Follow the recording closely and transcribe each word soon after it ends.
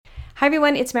Hi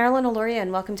everyone, it's Marilyn Aloria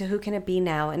and welcome to Who Can It Be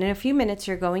Now? And in a few minutes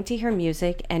you're going to hear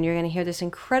music and you're going to hear this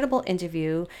incredible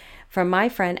interview from my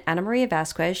friend Ana Maria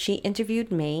Vasquez. She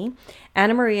interviewed me.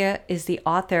 Ana Maria is the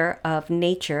author of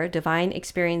Nature, Divine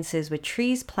Experiences with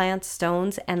Trees, Plants,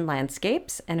 Stones, and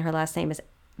Landscapes, and her last name is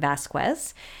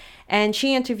Vasquez. And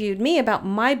she interviewed me about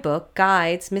my book,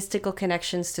 Guides, Mystical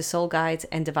Connections to Soul Guides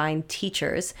and Divine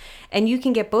Teachers. And you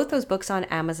can get both those books on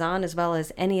Amazon as well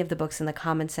as any of the books in the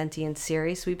Common Sentience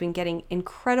series. We've been getting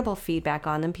incredible feedback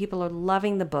on them. People are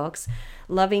loving the books,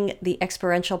 loving the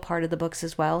experiential part of the books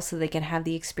as well, so they can have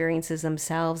the experiences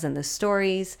themselves and the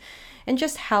stories and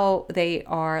just how they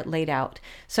are laid out.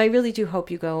 So I really do hope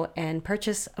you go and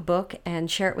purchase a book and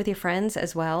share it with your friends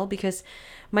as well, because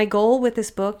my goal with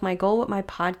this book, my goal with my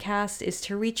podcast is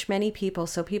to reach many people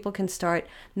so people can start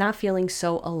not feeling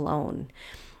so alone.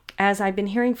 As I've been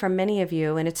hearing from many of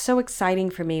you, and it's so exciting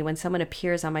for me when someone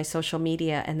appears on my social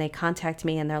media and they contact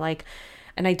me and they're like,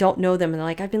 and I don't know them, and they're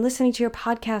like, I've been listening to your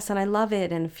podcast and I love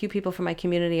it. And a few people from my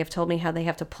community have told me how they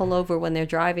have to pull over when they're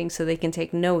driving so they can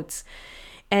take notes.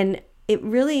 And it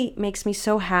really makes me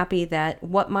so happy that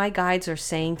what my guides are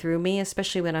saying through me,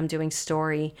 especially when I'm doing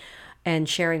story and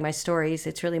sharing my stories,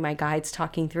 it's really my guides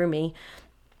talking through me.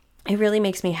 It really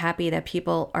makes me happy that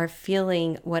people are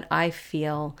feeling what I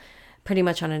feel pretty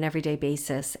much on an everyday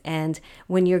basis. And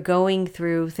when you're going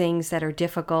through things that are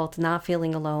difficult, not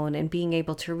feeling alone and being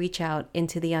able to reach out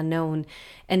into the unknown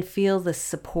and feel the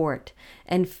support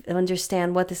and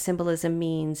understand what the symbolism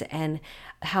means and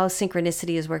how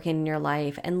synchronicity is working in your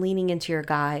life and leaning into your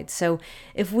guides. So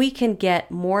if we can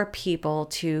get more people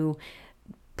to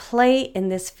play in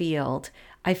this field,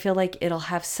 I feel like it'll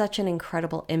have such an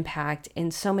incredible impact in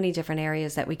so many different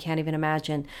areas that we can't even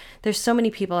imagine. There's so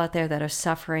many people out there that are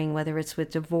suffering, whether it's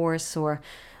with divorce or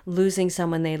losing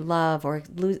someone they love or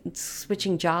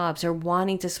switching jobs or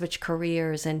wanting to switch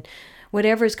careers and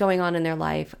whatever's going on in their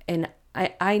life. And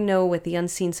I know what the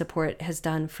unseen support has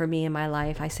done for me in my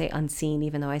life. I say unseen,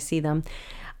 even though I see them.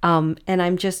 And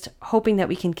I'm just hoping that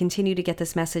we can continue to get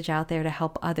this message out there to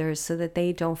help others so that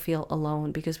they don't feel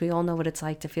alone, because we all know what it's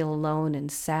like to feel alone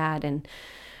and sad and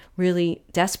really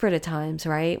desperate at times,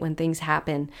 right? When things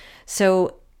happen.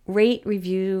 So rate,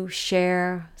 review,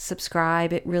 share,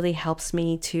 subscribe. It really helps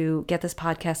me to get this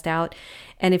podcast out.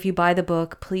 And if you buy the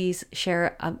book, please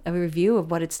share a review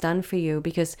of what it's done for you,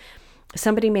 because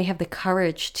somebody may have the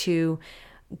courage to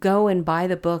go and buy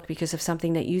the book because of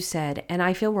something that you said. And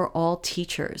I feel we're all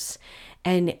teachers.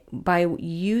 And by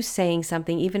you saying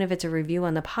something, even if it's a review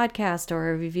on the podcast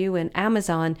or a review in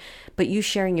Amazon, but you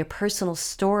sharing your personal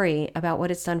story about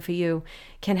what it's done for you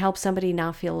can help somebody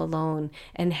not feel alone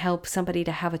and help somebody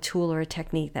to have a tool or a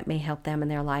technique that may help them in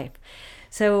their life.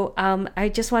 So I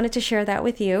just wanted to share that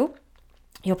with you.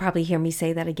 You'll probably hear me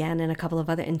say that again in a couple of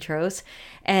other intros.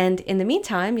 And in the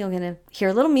meantime, you're going to hear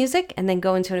a little music and then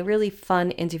go into a really fun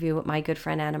interview with my good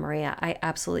friend Ana Maria. I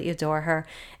absolutely adore her.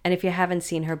 And if you haven't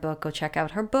seen her book, go check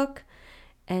out her book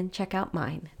and check out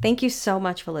mine. Thank you so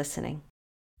much for listening.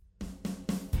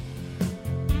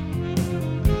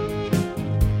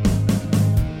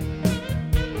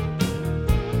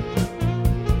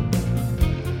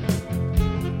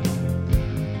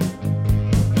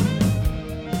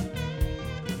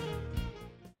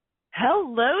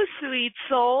 Hello, sweet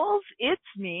souls. It's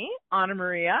me, Ana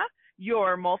Maria,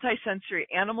 your multisensory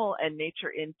animal and nature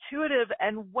intuitive,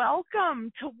 and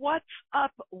welcome to What's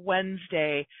Up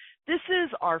Wednesday. This is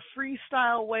our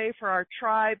freestyle way for our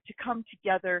tribe to come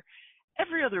together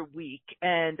every other week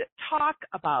and talk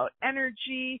about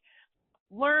energy,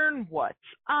 learn what's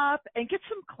up, and get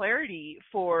some clarity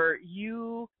for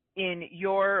you in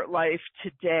your life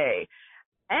today.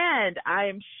 And I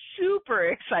am super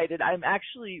excited. I'm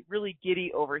actually really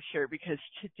giddy over here because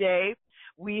today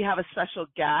we have a special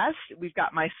guest. We've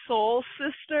got my soul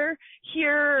sister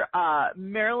here,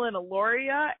 Marilyn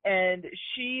Aloria, and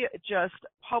she just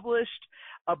published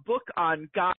a book on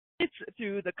guides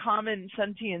through the Common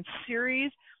Sentience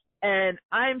series. And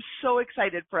I'm so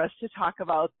excited for us to talk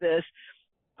about this.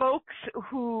 Folks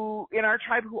who in our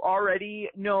tribe who already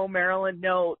know Marilyn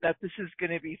know that this is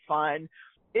going to be fun.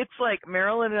 It's like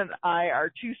Marilyn and I are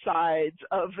two sides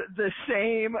of the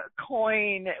same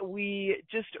coin. We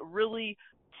just really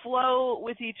flow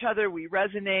with each other. We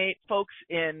resonate. Folks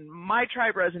in my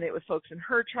tribe resonate with folks in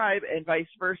her tribe and vice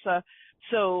versa.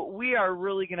 So we are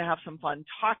really going to have some fun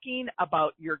talking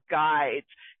about your guides,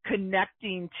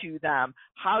 connecting to them,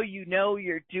 how you know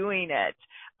you're doing it.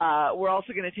 We're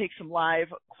also going to take some live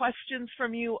questions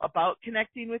from you about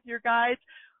connecting with your guides.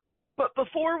 But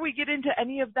before we get into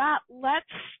any of that, let's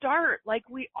start like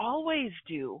we always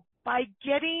do by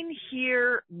getting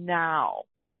here now.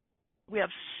 We have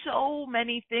so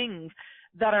many things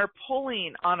that are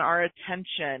pulling on our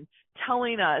attention,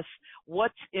 telling us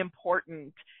what's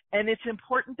important. And it's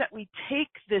important that we take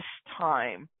this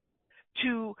time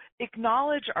to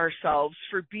acknowledge ourselves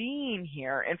for being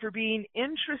here and for being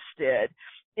interested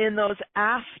in those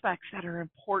aspects that are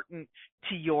important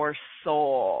to your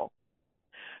soul.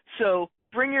 So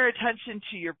bring your attention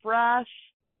to your breath.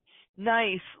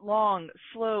 Nice, long,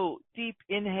 slow, deep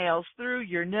inhales through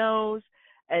your nose,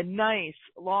 and nice,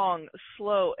 long,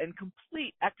 slow, and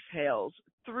complete exhales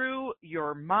through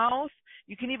your mouth.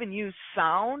 You can even use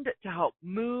sound to help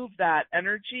move that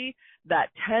energy that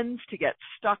tends to get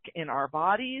stuck in our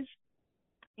bodies.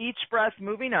 Each breath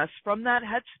moving us from that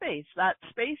headspace, that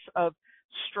space of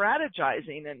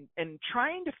strategizing and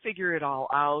trying to figure it all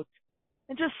out,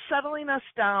 and just settling us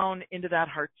down into that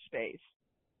heart space.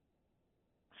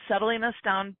 Settling us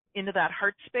down into that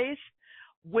heart space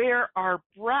where our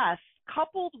breath,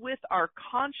 coupled with our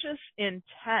conscious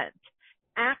intent,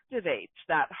 activates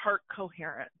that heart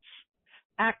coherence.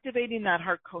 Activating that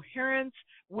heart coherence,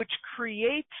 which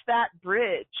creates that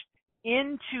bridge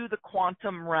into the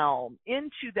quantum realm,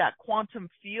 into that quantum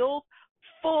field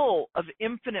full of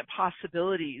infinite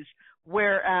possibilities,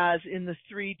 whereas in the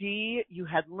 3D you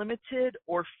had limited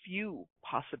or few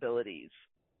possibilities.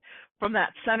 From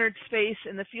that centered space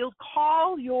in the field,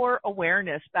 call your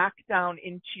awareness back down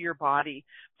into your body.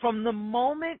 From the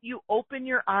moment you open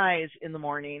your eyes in the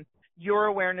morning, your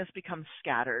awareness becomes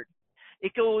scattered.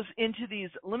 It goes into these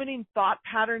limiting thought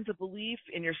patterns of belief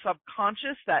in your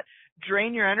subconscious that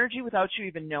drain your energy without you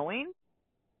even knowing.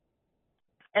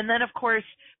 And then, of course,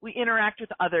 we interact with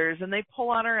others and they pull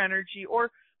on our energy, or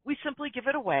we simply give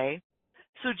it away.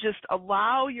 So just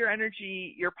allow your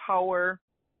energy, your power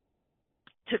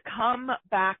to come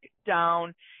back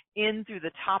down in through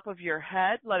the top of your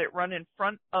head. Let it run in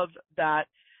front of that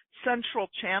central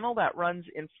channel that runs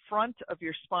in front of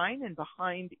your spine and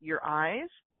behind your eyes.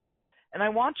 And I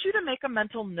want you to make a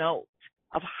mental note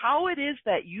of how it is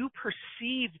that you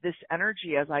perceive this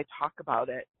energy as I talk about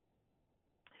it.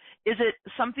 Is it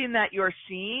something that you're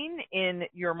seeing in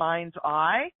your mind's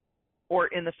eye or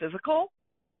in the physical?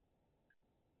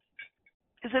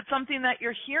 Is it something that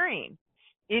you're hearing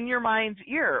in your mind's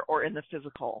ear or in the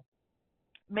physical?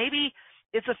 Maybe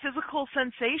it's a physical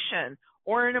sensation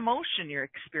or an emotion you're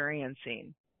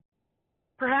experiencing.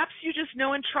 Perhaps you just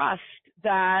know and trust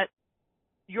that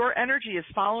your energy is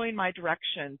following my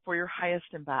direction for your highest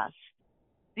and best.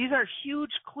 These are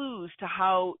huge clues to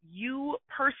how you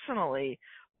personally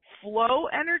flow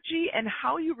energy and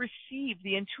how you receive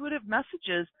the intuitive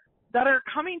messages that are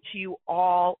coming to you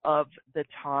all of the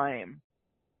time.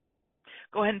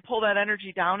 Go ahead and pull that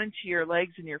energy down into your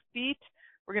legs and your feet.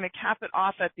 We're going to cap it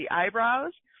off at the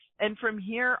eyebrows. And from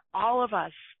here, all of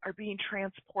us are being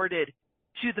transported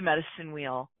to the medicine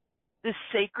wheel, this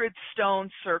sacred stone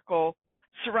circle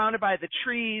surrounded by the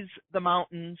trees, the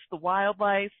mountains, the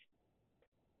wildlife.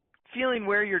 Feeling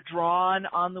where you're drawn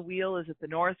on the wheel. Is it the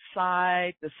north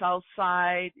side, the south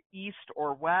side, east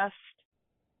or west?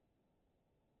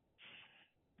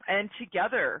 And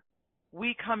together,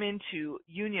 we come into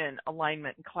union,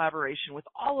 alignment, and collaboration with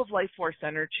all of life force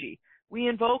energy. We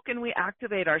invoke and we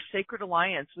activate our sacred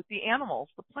alliance with the animals,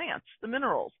 the plants, the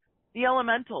minerals, the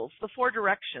elementals, the four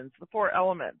directions, the four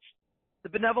elements, the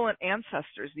benevolent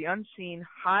ancestors, the unseen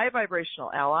high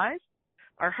vibrational allies,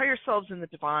 our higher selves in the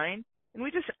divine. And we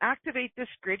just activate this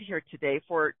grid here today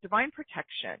for divine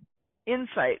protection,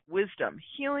 insight, wisdom,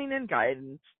 healing, and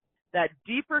guidance, that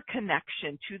deeper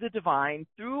connection to the divine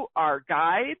through our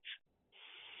guides,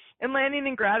 and landing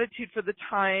in gratitude for the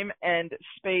time and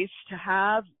space to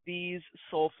have these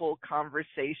soulful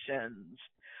conversations.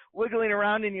 Wiggling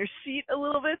around in your seat a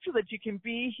little bit so that you can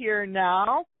be here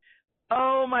now.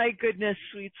 Oh my goodness,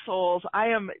 sweet souls, I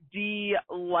am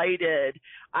delighted.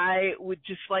 I would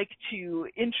just like to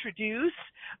introduce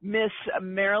Miss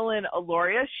Marilyn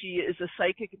Aloria. She is a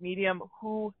psychic medium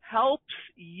who helps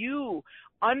you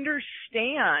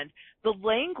understand the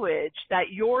language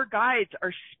that your guides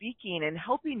are speaking and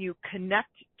helping you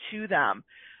connect to them.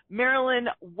 Marilyn,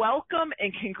 welcome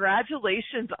and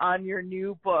congratulations on your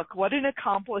new book. What an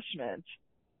accomplishment.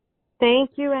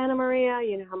 Thank you, Anna Maria.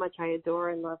 You know how much I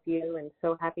adore and love you, and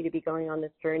so happy to be going on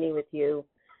this journey with you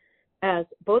as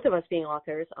both of us being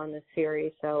authors on this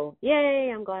series. So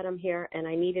yay, I'm glad I'm here, and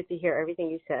I needed to hear everything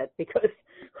you said because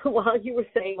while you were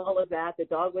saying all of that, the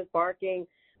dog was barking.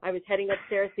 I was heading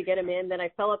upstairs to get him in, then I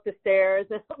fell up the stairs,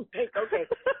 and I'm like, okay,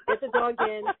 get the dog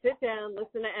in, sit down,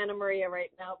 listen to Anna Maria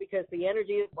right now because the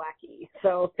energy is wacky.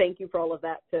 So thank you for all of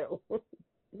that, too.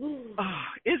 Oh,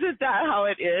 isn't that how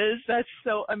it is? That's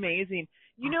so amazing.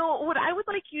 what I would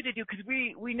like you to do, because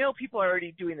we know people are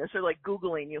already doing this, they're like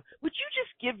Googling you. Would you just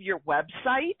give your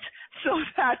website so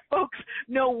that folks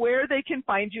know where they can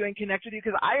find you and connect with you?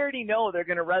 Because I already know they're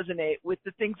going to resonate with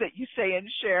the things that you say and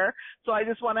share. So I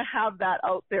just want to have that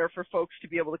out there for folks to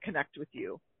be able to connect with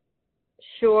you.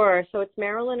 Sure. So it's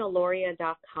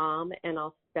MarilynAloria.com, and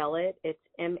I'll spell it. It's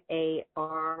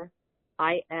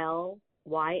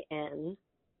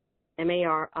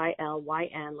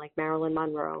MarilynMarilyn, like Marilyn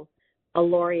Monroe.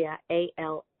 Aloria,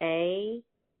 Alaluria,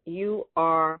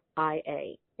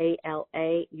 Alaluria.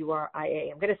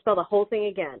 I'm going to spell the whole thing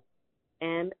again.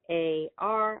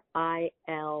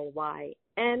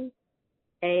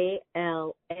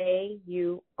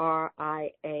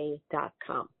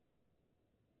 MarilynAluria.com.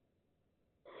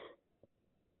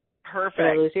 Perfect. Did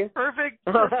I lose you? Perfect.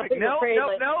 Nope.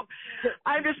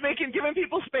 I'm just giving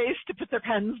people space to put their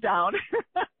pens down.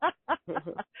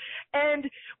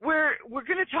 And we're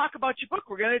going to talk about your book.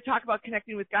 We're going to talk about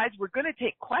connecting with guides. We're going to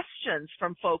take questions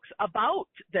from folks about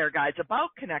their guides,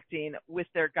 about connecting with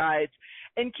their guides.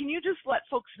 And can you just let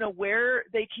folks know where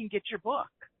they can get your book?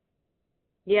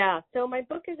 Yeah, so my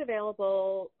book is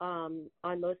available on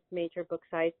most major book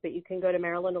sites, but you can go to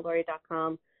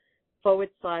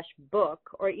MarilynAloria.com/book,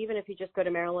 or even if you just go to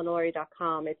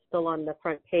MarilynAloria.com, it's still on the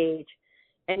front page,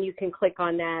 and you can click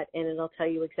on that, and it'll tell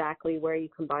you exactly where you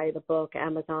can buy the book,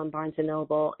 Amazon, Barnes &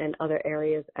 Noble, and other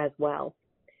areas as well.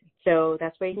 So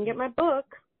that's where you can get my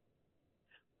book.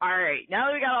 All right, now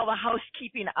that we got all the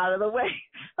housekeeping out of the way,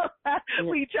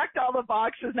 we checked all the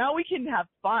boxes, now we can have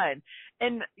fun.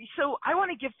 And so I want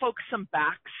to give folks some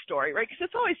backstory, right? Because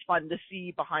it's always fun to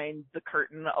see behind the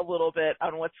curtain a little bit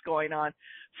on what's going on.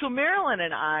 So Marilyn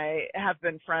and I have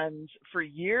been friends for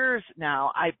years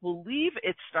now. I believe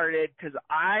it started because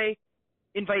I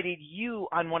invited you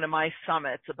on one of my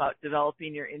summits about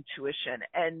developing your intuition,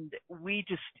 and we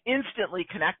just instantly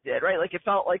connected, right? Like it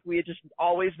felt like we had just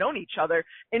always known each other,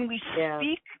 and we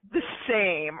speak the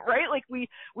same, right? Like we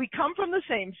come from the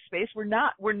same space. We're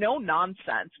no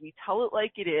nonsense. We tell it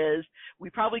like it is. We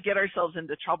probably get ourselves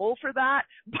into trouble for that,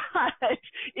 but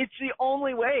it's the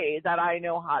only way that I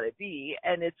know how to be,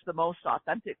 and it's the most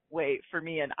authentic way for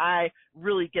me, and I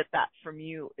really get that from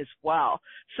you as well.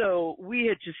 So we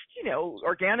had just,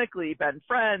 organically been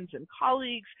friends and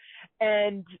colleagues.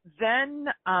 And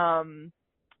then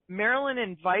Marilyn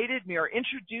invited me or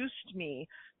introduced me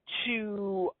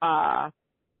to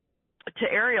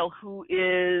Ariel, who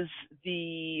is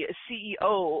the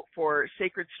CEO for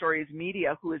Sacred Stories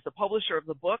Media, who is the publisher of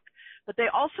the book. But they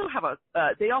also have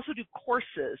they also do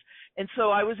courses, and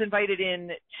so I was invited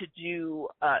in to do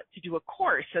a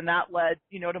course, and that led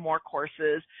to more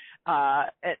courses,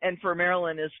 and for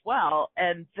Marilyn as well.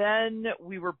 And then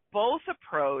we were both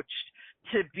approached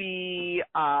to be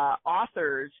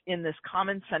authors in this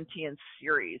Common Sentience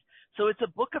series. So it's a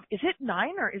book of, is it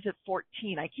 9 or is it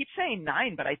 14? I keep saying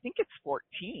 9, but I think it's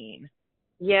 14.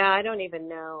 Yeah, I don't even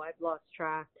know. I've lost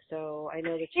track, so I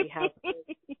know that she has.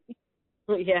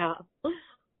 Yeah.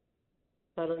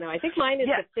 I don't know. I think mine is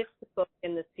the 5th book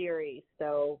in the series,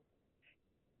 so.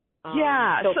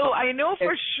 So I know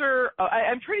for sure,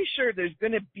 I'm pretty sure there's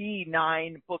going to be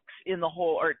 9 books in the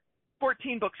whole, or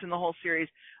 14 books in the whole series.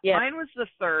 Yeah. Mine was the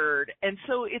 3rd. And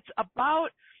so it's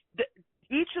about,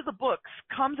 each of the books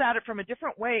comes at it from a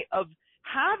different way of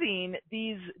having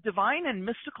these divine and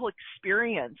mystical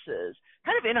experiences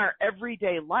kind of in our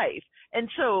everyday life. And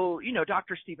so,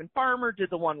 Dr. Stephen Farmer did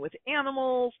the one with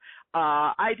animals.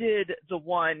 I did the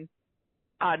one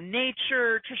on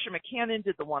nature. Tricia McCannon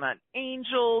did the one on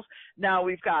angels. Now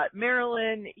we've got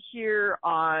Marilyn here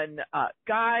on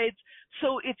guides.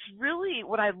 So it's really,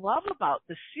 what I love about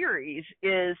the series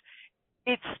is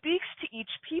it speaks to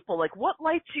each people. Like, what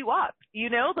lights you up?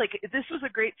 Like, this was a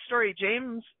great story.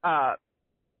 James,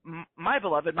 my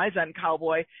beloved, my Zen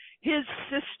cowboy, his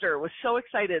sister was so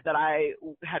excited that I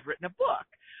had written a book.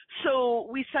 So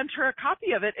we sent her a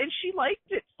copy of it, and she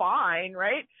liked it fine,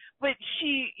 right? But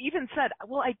she even said,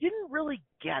 well, I didn't really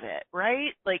get it,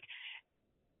 right? Like,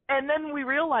 and then we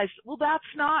realized, well,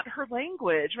 that's not her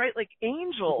language, right? Like,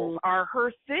 angels are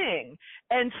her thing.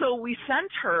 And so we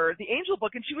sent her the angel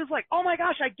book, and she was like, oh my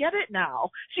gosh, I get it now.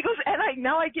 She goes, and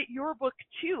now I get your book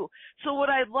too. So what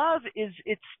I love is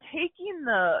it's taking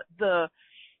the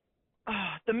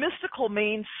mystical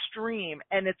mainstream,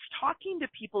 and it's talking to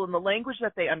people in the language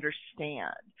that they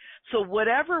understand. So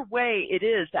whatever way it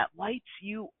is that lights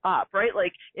you up, right?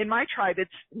 Like in my tribe,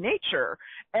 it's nature.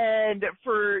 And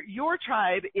for your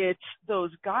tribe, it's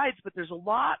those guides, but there's a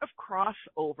lot of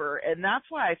crossover. And that's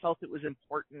why I felt it was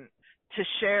important to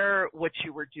share what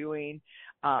you were doing,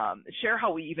 share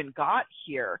how we even got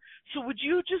here. So would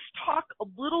you just talk a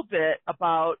little bit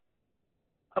about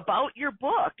your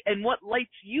book and what lights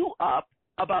you up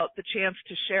about the chance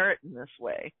to share it in this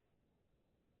way?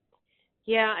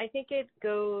 Yeah, I think it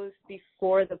goes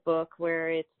before the book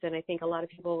where and I think a lot of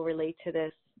people relate to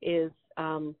this, is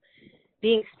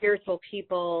being spiritual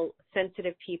people,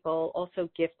 sensitive people, also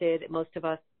gifted. Most of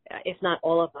us, if not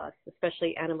all of us,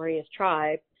 especially Anna Maria's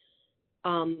tribe,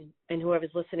 and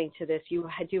whoever's listening to this, you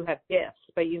do have gifts,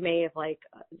 but you may have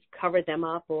covered them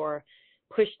up or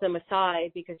pushed them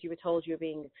aside because you were told you were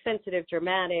being sensitive,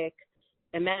 dramatic,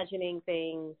 imagining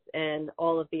things, and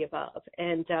all of the above.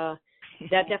 And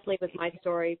that definitely was my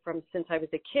story from since I was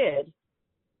a kid.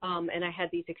 And I had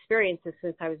these experiences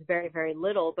since I was very, very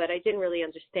little, but I didn't really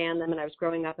understand them, and I was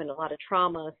growing up in a lot of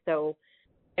trauma, so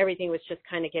everything was just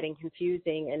kind of getting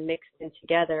confusing and mixed in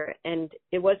together. And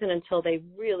it wasn't until they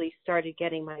really started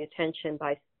getting my attention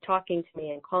by talking to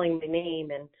me and calling my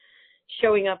name and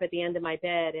showing up at the end of my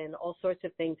bed and all sorts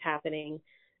of things happening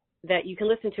that you can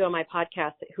listen to on my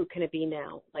podcast, Who Can It Be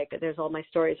Now? There's all my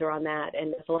stories are on that,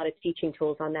 and there's a lot of teaching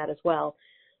tools on that as well.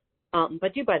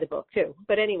 But do buy the book too.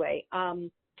 But anyway,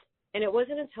 and it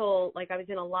wasn't until I was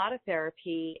in a lot of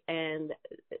therapy and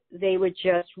they were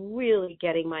just really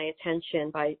getting my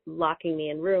attention by locking me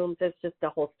in rooms. There's just a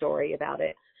whole story about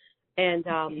it. And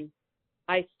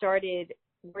I started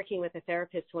working with a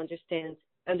therapist who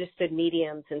understood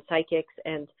mediums and psychics,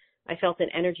 and I felt an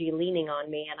energy leaning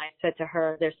on me. And I said to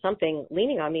her, there's something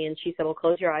leaning on me. And she said, well,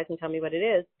 close your eyes and tell me what it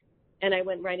is. And I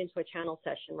went right into a channel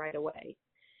session right away.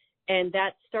 And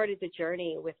that started the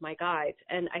journey with my guides.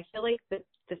 And I feel like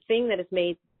the thing that has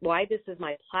made why this is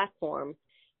my platform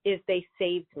is they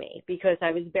saved me, because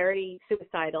I was very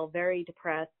suicidal, very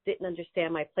depressed, didn't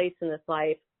understand my place in this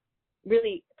life,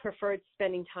 really preferred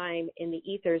spending time in the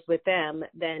ethers with them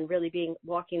than really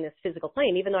walking this physical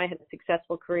plane. Even though I had a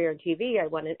successful career in TV, I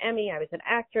won an Emmy, I was an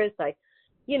actress, I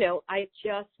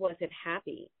just wasn't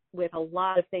happy with a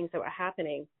lot of things that were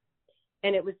happening.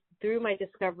 And it was through my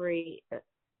discovery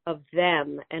of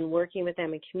them and working with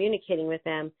them and communicating with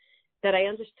them that I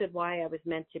understood why I was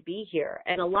meant to be here.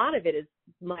 And a lot of it is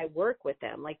my work with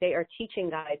them. They are teaching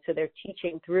guides, so they're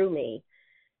teaching through me.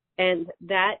 And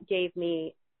that gave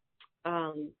me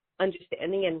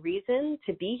understanding and reason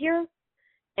to be here.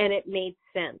 And it made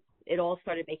sense. It all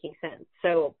started making sense.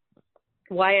 So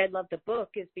why I love the book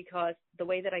is because the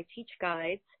way that I teach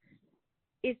guides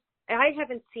is, I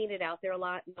haven't seen it out there a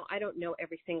lot. No, I don't know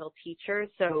every single teacher,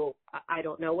 so I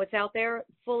don't know what's out there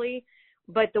fully.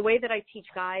 But the way that I teach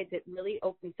guides, it really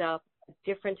opens up a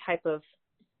different type of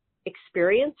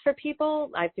experience for people.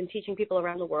 I've been teaching people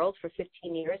around the world for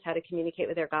 15 years how to communicate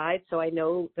with their guides, so I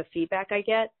know the feedback I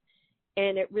get.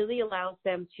 And it really allows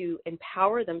them to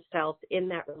empower themselves in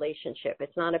that relationship.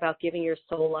 It's not about giving your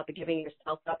soul up and giving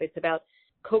yourself up. It's about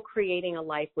co-creating a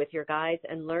life with your guides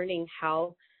and learning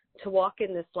how to walk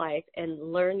in this life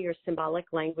and learn your symbolic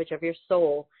language of your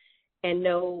soul and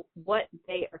know what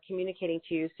they are communicating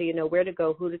to you, so you know where to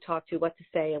go, who to talk to, what to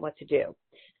say, and what to do.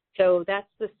 So that's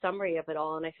the summary of it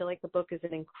all, and I feel like the book is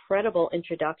an incredible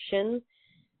introduction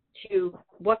to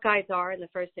what guides are in the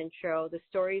first intro. The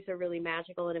stories are really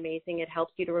magical and amazing. It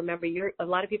helps you to remember. A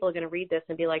lot of people are going to read this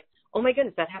and be like, oh my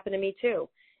goodness, that happened to me too.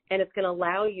 And it's going to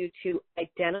allow you to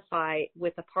identify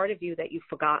with a part of you that you've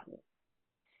forgotten.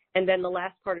 And then the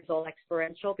last part is all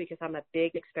experiential, because I'm a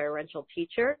big experiential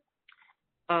teacher.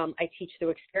 I teach through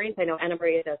experience. I know Anna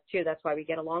Maria does too. That's why we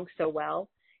get along so well.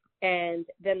 And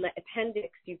then the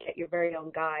appendix, you get your very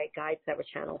own guides that were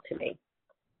channeled to me.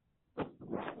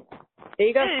 There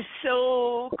you go. It is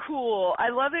so cool. I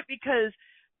love it because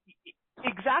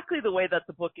exactly the way that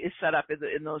the book is set up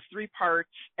in those three parts,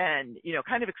 and,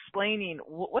 kind of explaining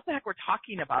what the heck we're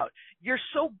talking about. You're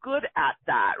so good at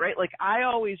that, right? I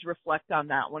always reflect on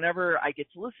that whenever I get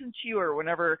to listen to you or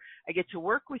whenever I get to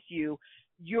work with you.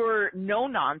 You're no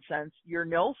nonsense. You're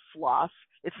no fluff.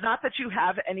 It's not that you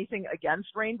have anything against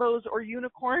rainbows or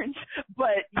unicorns,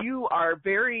 but you are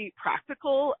very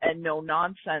practical and no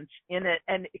nonsense in it,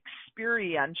 and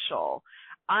experiential.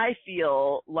 I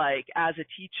feel like as a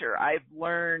teacher, I've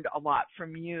learned a lot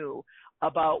from you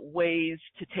about ways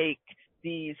to take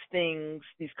these things,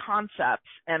 these concepts,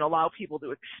 and allow people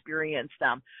to experience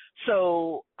them.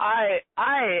 So I,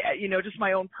 just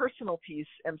my own personal piece,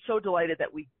 am so delighted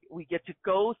that we get to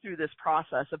go through this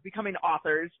process of becoming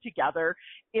authors together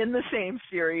in the same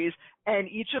series, and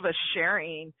each of us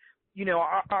sharing,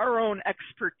 our own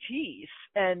expertise.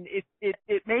 And it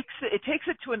takes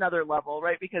it to another level,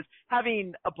 right? Because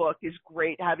having a book is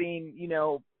great. Having,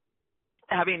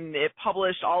 having it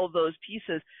published, all of those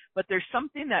pieces, but there's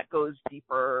something that goes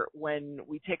deeper when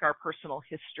we take our personal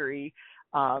history,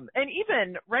 and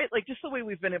even, right, like just the way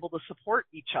we've been able to support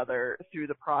each other through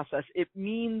the process, it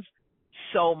means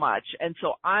so much. And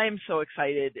so I'm so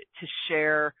excited to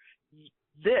share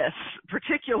this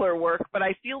particular work, but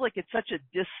I feel like it's such a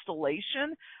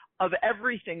distillation of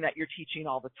everything that you're teaching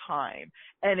all the time.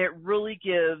 And it really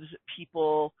gives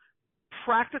people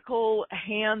practical,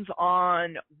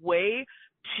 hands-on way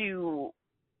to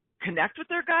connect with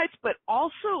their guides, but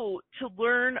also to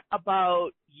learn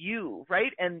about you,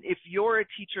 right? And if you're a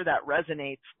teacher that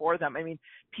resonates for them, I mean,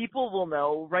 people will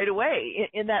know right away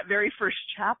in that very first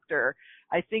chapter.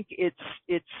 I think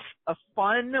it's a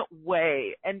fun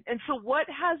way. And so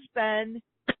what's been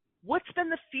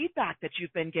the feedback that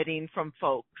you've been getting from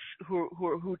folks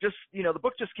who just, the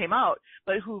book just came out,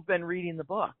 but who've been reading the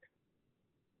book?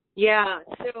 Yeah.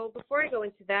 So before I go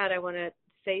into that, I want to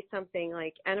say something.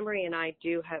 Like, Anna Marie and I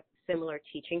do have similar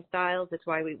teaching styles. That's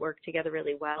why we work together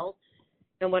really well.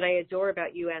 And what I adore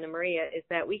about you, Anna Maria, is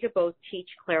that we could both teach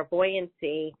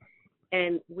clairvoyancy,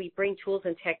 and we bring tools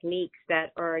and techniques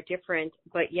that are different,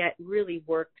 but yet really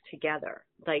work together.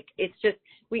 Like, it's just,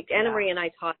 Anna Maria and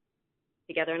I taught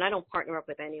together, and I don't partner up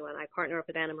with anyone. I partner up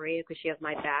with Anna Maria because she has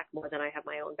my back more than I have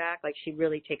my own back. Like, she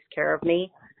really takes care of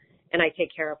me, and I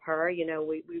take care of her.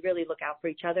 We really look out for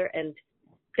each other, and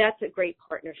that's a great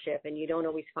partnership, and you don't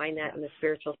always find that in the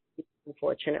spiritual space,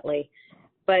 unfortunately.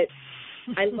 But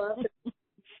I love that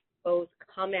both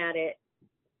come at it.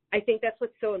 I think that's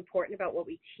what's so important about what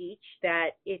we teach,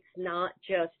 that it's not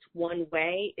just one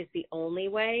way is the only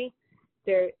way.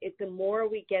 The more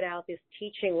we get out this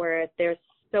teaching where there's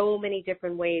so many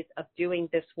different ways of doing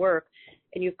this work,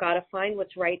 and you've got to find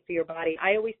what's right for your body.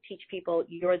 I always teach people,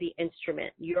 you're the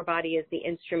instrument. Your body is the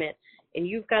instrument, and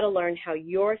you've got to learn how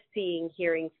you're seeing,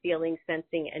 hearing, feeling,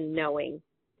 sensing, and knowing,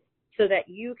 so that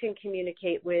you can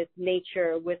communicate with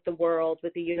nature, with the world,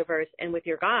 with the universe, and with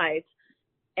your guides.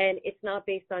 And it's not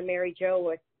based on Mary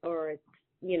Jo or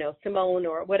Simone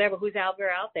or whatever, who's out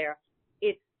there.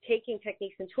 It's taking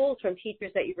techniques and tools from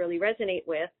teachers that you really resonate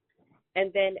with, and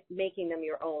then making them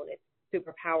your own. It's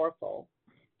super powerful.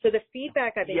 So the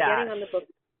feedback I've been getting on the book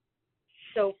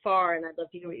so far, and I'd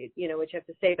love to hear what you have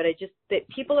to say, but that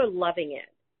people are loving it.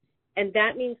 And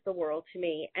that means the world to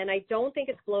me. And I don't think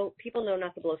people know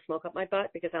not to blow smoke up my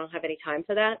butt, because I don't have any time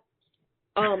for that.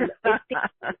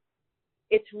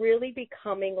 It's really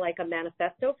becoming like a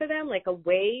manifesto for them, like a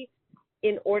way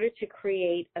in order to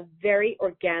create a very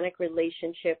organic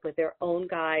relationship with their own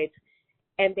guides,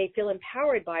 and they feel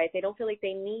empowered by it. They don't feel like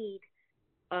they need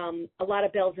a lot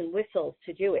of bells and whistles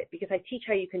to do it, because I teach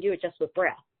how you can do it just with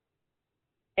breath.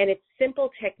 And it's simple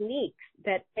techniques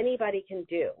that anybody can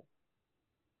do.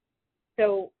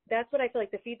 So that's what I feel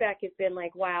like the feedback has been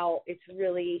like, wow, it's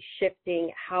really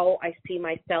shifting how I see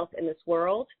myself in this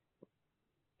world,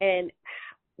 and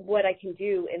what I can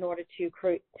do in order to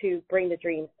bring my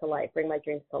dreams to life.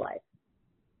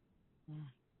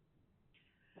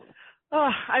 Oh,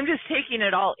 I'm just taking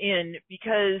it all in,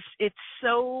 because it's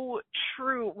so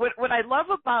true. What I love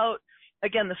about,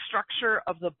 again, the structure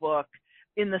of the book,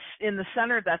 in the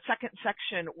center, that second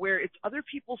section where it's other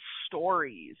people's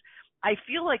stories, I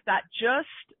feel like that just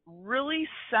really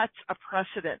sets a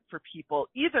precedent for people,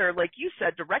 either, like you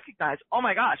said, to recognize, oh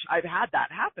my gosh, I've had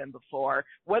that happen before,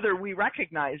 whether we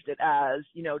recognized it as,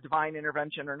 divine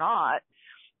intervention or not.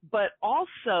 But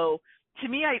also, to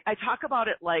me, I talk about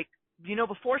it like,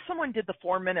 before someone did the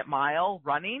 4-minute mile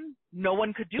running, no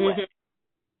one could do it.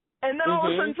 And then all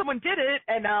of a sudden someone did it,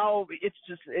 and now it's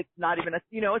not even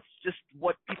it's just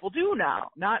what people do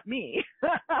now, not me,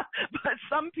 but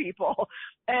some people.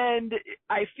 And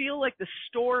I feel like the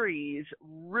stories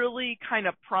really kind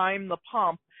of prime the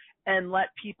pump and let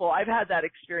people, I've had that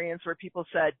experience where people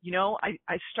said,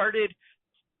 I started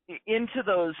into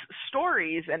those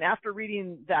stories, and after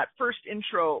reading that first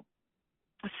intro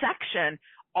section,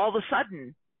 all of a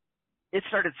sudden, it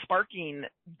started sparking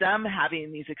them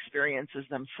having these experiences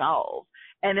themselves.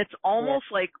 And it's almost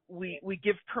like we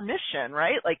give permission,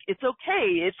 right? Like, it's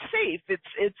okay, it's safe,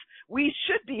 we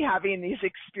should be having these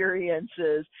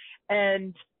experiences.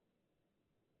 And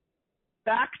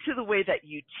back to the way that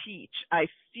you teach, I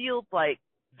feel like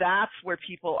that's where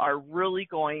people are really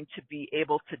going to be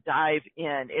able to dive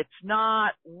in. It's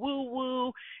not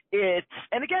woo-woo.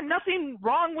 And again, nothing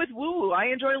wrong with woo-woo. I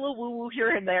enjoy a little woo-woo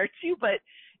here and there too, but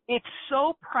it's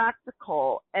so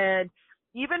practical. And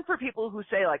even for people who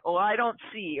say like, oh, I don't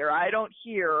see, or I don't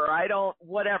hear, or I don't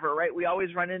whatever, right? We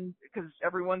always run in, because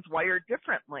everyone's wired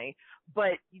differently.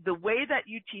 But the way that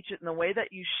you teach it and the way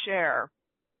that you share,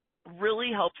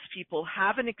 really helps people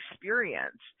have an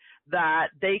experience that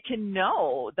they can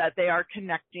know that they are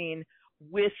connecting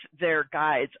with their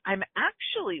guides. I'm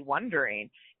actually wondering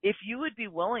if you would be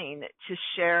willing to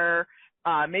share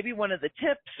maybe one of the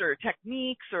tips or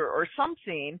techniques or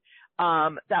something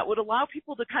that would allow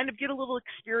people to kind of get a little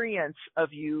experience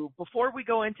of you before we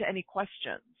go into any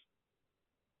questions.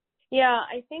 Yeah,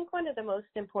 I think one of the most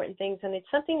important things, and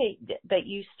it's something that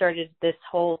you started this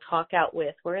whole talk out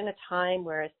with, we're in a time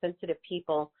where as sensitive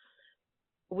people,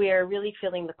 we're really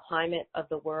feeling the climate of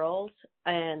the world,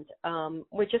 and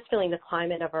we're just feeling the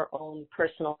climate of our own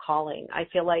personal calling. I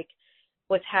feel like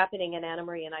what's happening, and Anna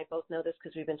Marie and I both know this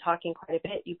because we've been talking quite a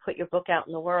bit, you put your book out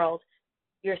in the world,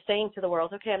 you're saying to the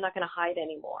world, okay, I'm not going to hide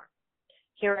anymore.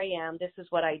 Here I am, this is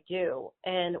what I do.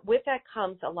 And with that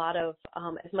comes a lot of,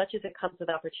 as much as it comes with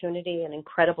opportunity and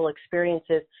incredible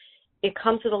experiences, it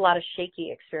comes with a lot of shaky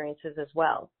experiences as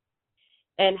well.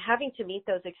 And having to meet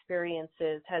those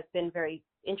experiences has been very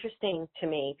interesting to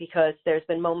me because there's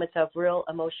been moments of real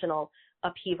emotional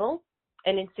upheaval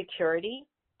and insecurity,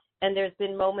 and there's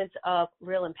been moments of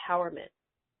real empowerment.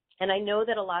 And I know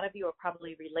that a lot of you are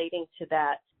probably relating to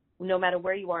that, no matter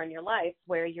where you are in your life,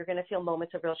 where you're going to feel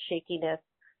moments of real shakiness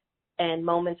and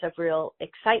moments of real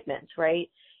excitement, right?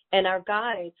 And our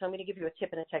guides, so I'm going to give you a tip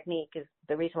and a technique is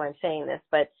the reason why I'm saying this,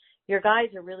 but your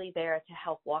guides are really there to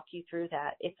help walk you through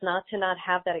that. It's not to not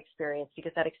have that experience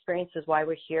because that experience is why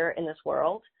we're here in this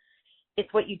world.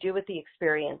 It's what you do with the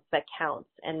experience that counts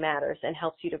and matters and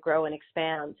helps you to grow and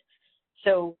expand.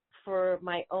 So for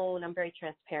my own, I'm very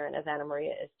transparent as Anna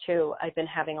Maria is too. I've been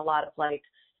having a lot of like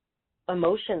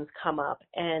emotions come up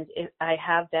and I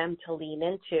have them to lean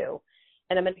into.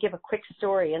 And I'm going to give a quick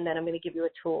story and then I'm going to give you a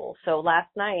tool. So last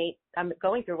night, I'm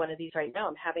going through one of these right now.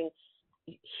 I'm having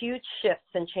huge shifts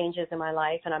and changes in my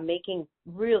life and I'm making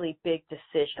really big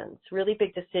decisions.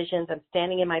 I'm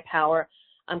standing in my power.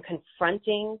 I'm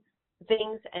confronting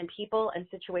things and people and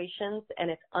situations and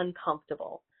it's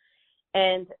uncomfortable.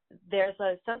 And there's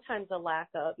sometimes a lack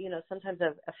of, sometimes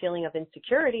a feeling of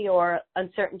insecurity or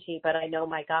uncertainty, but I know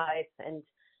my guides. And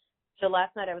so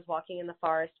last night I was walking in the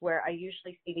forest where I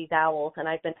usually see these owls, and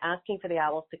I've been asking for the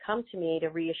owls to come to me to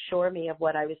reassure me of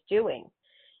what I was doing.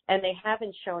 And they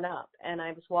haven't shown up. And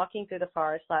I was walking through the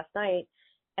forest last night,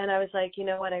 and I was like, you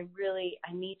know what, I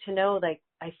need to know, like,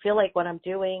 I feel like what I'm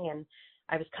doing, and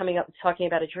I was coming up and talking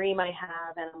about a dream I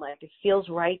have, and I'm like, it feels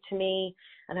right to me.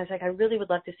 And I was like, I really would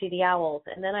love to see the owls.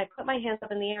 And then I put my hands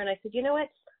up in the air and I said, you know what?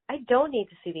 I don't need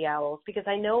to see the owls because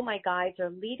I know my guides are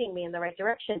leading me in the right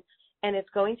direction, and it's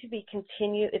going to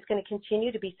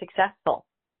continue to be successful.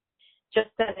 Just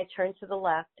then I turned to the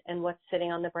left, and what's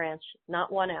sitting on the branch?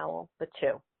 Not one owl, but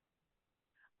two.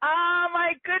 Oh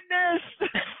my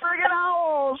goodness! Friggin'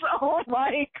 owls! Oh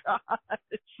my gosh!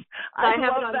 I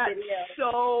love that video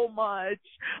so much.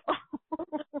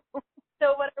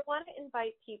 So what I want to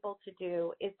invite people to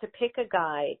do is to pick a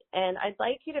guide, and I'd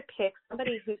like you to pick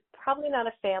somebody who's probably not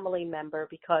a family member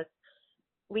because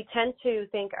we tend to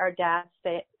think our dads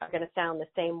are going to sound the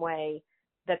same way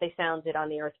that they sounded on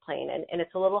the earth plane, and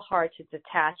it's a little hard to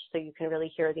detach so you can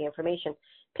really hear the information.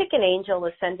 Pick an angel,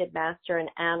 ascended master, an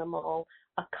animal,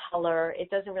 a color. It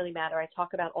doesn't really matter. I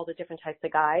talk about all the different types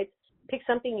of guides. Pick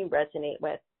something you resonate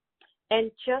with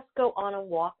and just go on a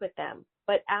walk with them,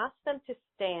 but ask them to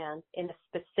stand in a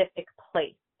specific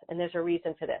place, and there's a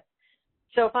reason for this.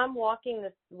 So if I'm walking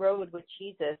this road with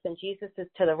Jesus and Jesus is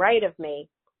to the right of me,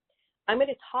 I'm going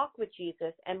to talk with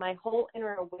Jesus, and my whole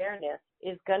inner awareness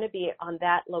is going to be on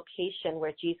that location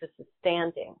where Jesus is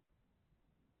standing.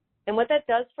 And what that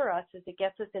does for us is it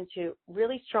gets us into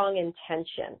really strong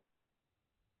intention.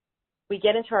 We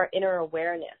get into our inner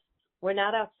awareness. We're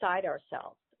not outside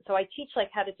ourselves. So I teach like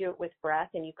how to do it with breath,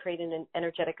 and you create an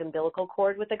energetic umbilical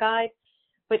cord with the guide.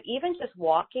 But even just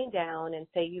walking down and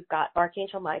say you've got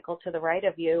Archangel Michael to the right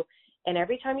of you, and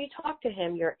every time you talk to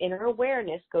him, your inner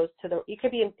awareness goes to you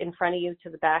could be in front of you, to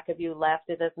the back of you, left,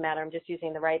 it doesn't matter. I'm just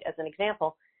using the right as an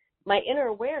example. My inner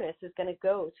awareness is going to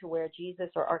go to where Jesus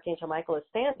or Archangel Michael is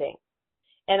standing.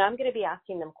 And I'm going to be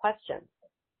asking them questions.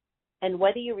 And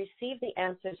whether you receive the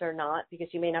answers or not, because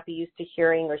you may not be used to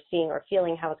hearing or seeing or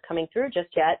feeling how it's coming through just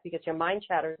yet, because your mind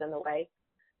chatter is in the way,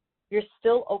 you're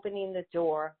still opening the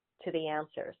door to the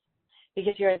answers.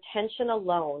 Because your intention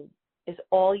alone is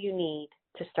all you need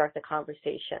to start the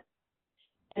conversation.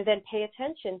 And then pay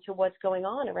attention to what's going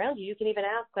on around you. You can even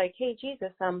ask like, hey,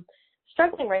 Jesus, I'm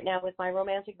struggling right now with my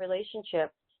romantic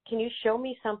relationship. Can you show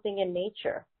me something in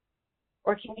nature?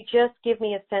 Or can you just give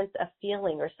me a sense of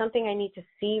feeling or something I need to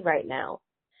see right now?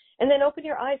 And then open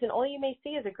your eyes and all you may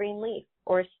see is a green leaf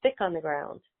or a stick on the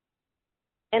ground.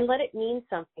 and let it mean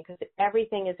something, because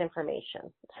everything is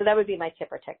information. So that would be my tip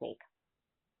or technique.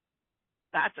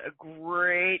 That's a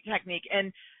great technique.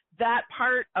 And that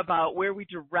part about where we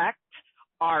direct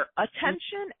our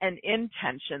attention and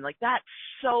intention, like that's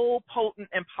so potent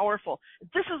and powerful.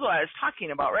 This is what I was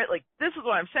talking about, right? Like this is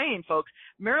what I'm saying, folks.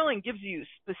 Marilyn gives you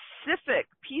specific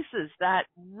pieces that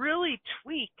really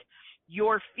tweak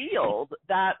your field,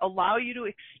 that allow you to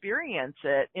experience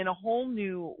it in a whole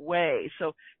new way.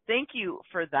 So thank you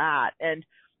for that. And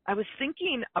I was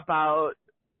thinking about,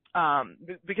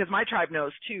 because my tribe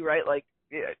knows too, right? Like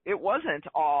it wasn't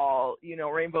all,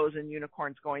 rainbows and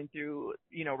unicorns going through,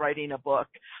 writing a book.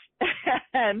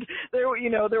 And there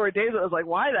were days I was like,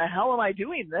 why the hell am I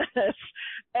doing this?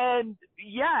 And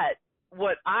yet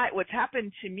what's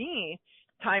happened to me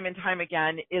time and time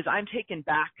again is I'm taken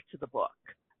back to the book,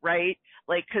 right?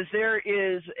 Like, cause there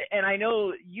is, and I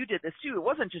know you did this too. It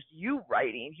wasn't just you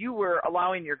writing. You were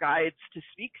allowing your guides to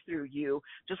speak through you,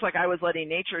 just like I was letting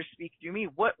nature speak through me.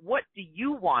 What do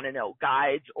you want to know,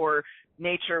 guides or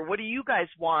nature? What do you guys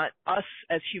want us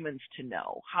as humans to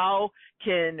know? How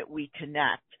can we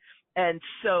connect? And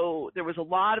so there was a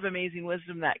lot of amazing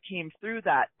wisdom that came through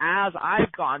that as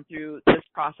I've gone through this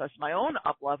process, my own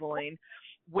up-leveling,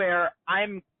 where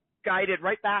I'm guided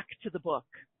right back to the book.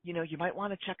 You might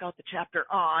want to check out the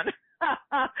chapter on,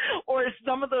 or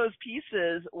some of those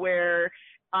pieces where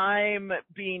I'm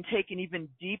being taken even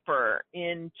deeper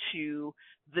into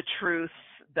the truths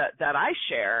that I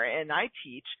share and I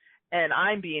teach, and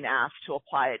I'm being asked to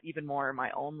apply it even more in my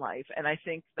own life. And I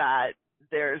think that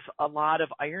there's a lot of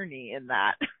irony in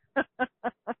that.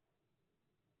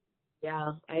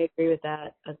 Yeah, I agree with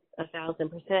that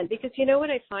 1,000%. Because what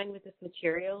I find with this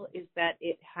material is that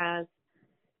it has,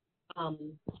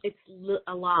 it's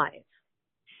alive.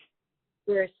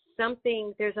 There's a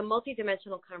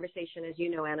multidimensional conversation, as you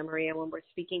know, Anna Maria, when we're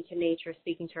speaking to nature,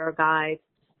 speaking to our guides,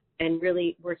 and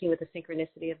really working with the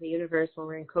synchronicity of the universe when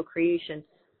we're in co-creation.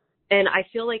 And I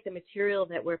feel like the material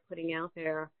that we're putting out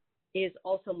there is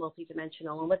also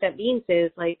multidimensional. And what that means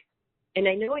is, like, and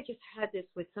I know I just had this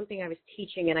with something I was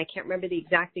teaching, and I can't remember the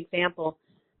exact example,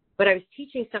 but I was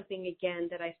teaching something again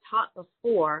that I've taught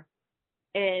before,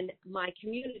 and my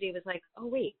community was like, oh,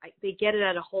 wait, they get it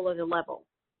at a whole other level.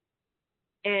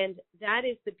 And that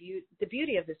is the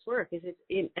beauty of this work, is it's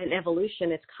in an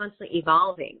evolution. It's constantly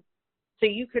evolving. So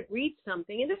you could read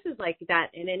something, and this is like that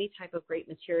in any type of great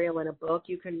material in a book.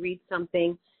 You can read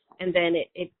something, and then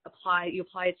you apply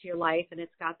it to your life, and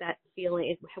it's got that feeling,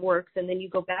 it works, and then you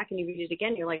go back and you read it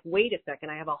again. You're like, wait a second,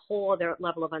 I have a whole other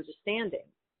level of understanding.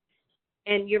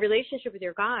 And your relationship with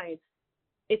your guides,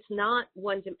 it's not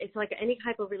it's like any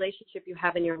type of relationship you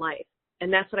have in your life.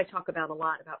 And that's what I talk about a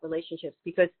lot, about relationships,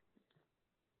 because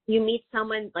you meet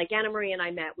someone like Anna Maria and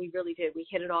I met. We really did. We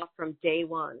hit it off from day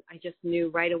one. I just knew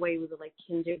right away we were like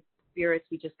kindred spirits.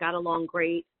 We just got along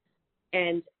great.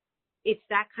 And it's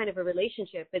that kind of a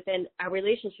relationship. But then our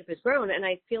relationship has grown. And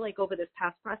I feel like over this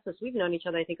past process, we've known each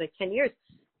other, I think, like 10 years.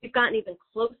 We've gotten even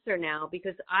closer now,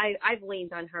 because I've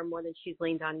leaned on her more than she's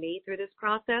leaned on me through this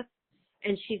process.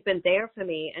 And she's been there for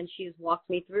me, and she's walked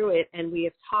me through it. And we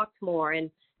have talked more, and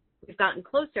we've gotten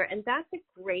closer. And that's a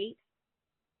great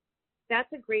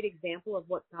example of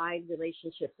what guide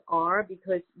relationships are,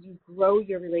 because you grow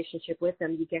your relationship with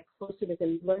them. You get closer with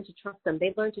them. You learn to trust them.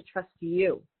 They learn to trust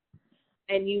you.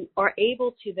 And you are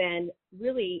able to then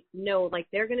really know, like,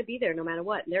 they're going to be there no matter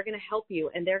what. And they're going to help you,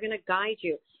 and they're going to guide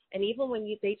you. And even when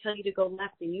they tell you to go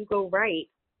left and you go right,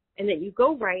 and then you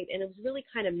go right, and it was really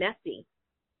kind of messy,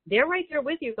 they're right there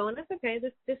with you going, that's okay.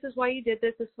 This is why you did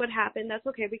this. This is what happened. That's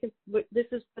okay. This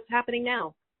is what's happening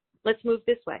now. Let's move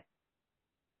this way.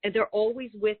 And they're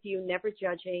always with you, never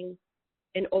judging,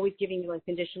 and always giving you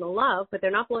unconditional love. But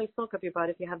they're not blowing smoke up your butt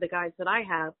if you have the guides that I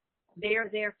have. They are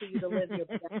there for you to live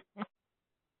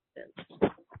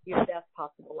your best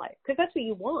possible life, because that's what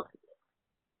you want.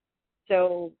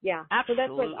 So, yeah.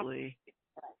 Absolutely.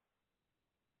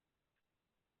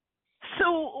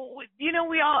 So,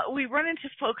 we run into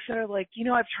folks that are like,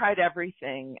 I've tried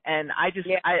everything, and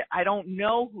I don't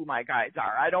know who my guides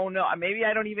are. I don't know. Maybe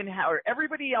I don't even have, or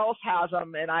everybody else has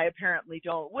them, and I apparently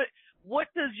don't. What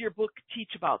does your book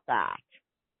teach about that?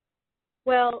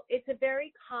 Well, it's a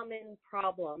very common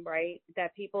problem, right,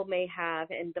 that people may have.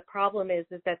 And the problem is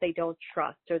that they don't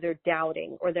trust, or they're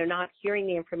doubting, or they're not hearing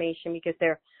the information because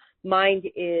their mind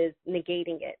is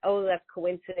negating it. Oh, that's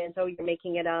coincidence. Oh, you're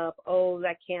making it up. Oh,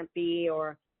 that can't be.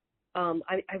 Or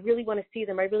I really want to see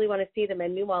them. I really want to see them.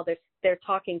 And meanwhile, they're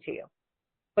talking to you,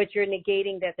 but you're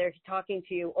negating that they're talking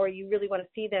to you, or you really want to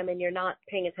see them and you're not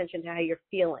paying attention to how you're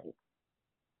feeling.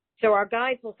 So our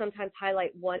guides will sometimes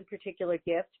highlight one particular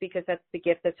gift because that's the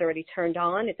gift that's already turned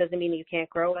on. It doesn't mean you can't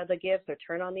grow other gifts or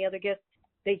turn on the other gifts.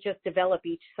 They just develop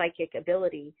each psychic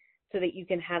ability so that you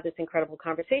can have this incredible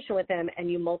conversation with them and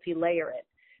you multi-layer it.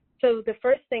 So the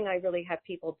first thing I really have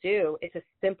people do is a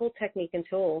simple technique and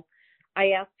tool.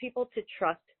 I ask people to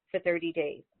trust for 30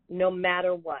 days, no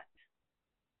matter what.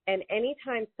 And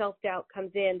anytime self-doubt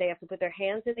comes in, they have to put their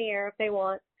hands in the air if they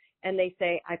want, and they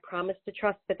say, I promise to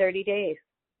trust for 30 days.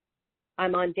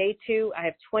 I'm on day 2. I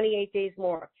have 28 days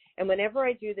more. And whenever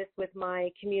I do this with my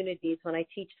communities, when I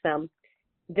teach them,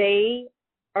 they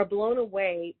are blown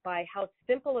away by how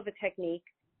simple of a technique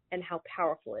and how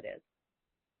powerful it is.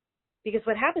 Because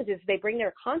what happens is they bring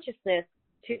their consciousness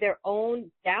to their own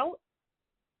doubt,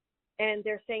 and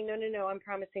they're saying, no, I'm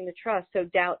promising the trust. So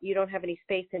doubt, you don't have any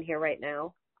space in here right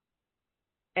now.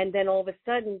 And then all of a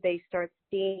sudden they start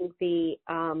seeing the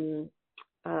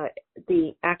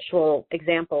actual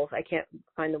examples. I can't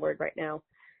find the word right now.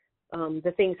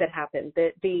 The things that happen,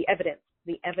 the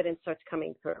evidence starts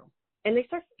coming through, and they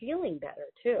start feeling better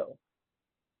too.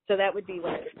 So that would be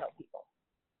what I would tell people.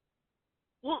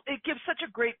 Well, it gives such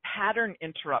a great pattern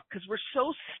interrupt because we're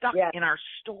so stuck in our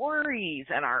stories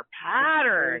and our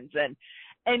patterns and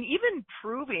even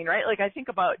proving, right? Like I think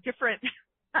about different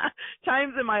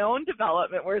times in my own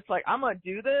development where it's like, I'm going to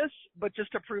do this, but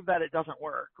just to prove that it doesn't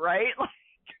work, right?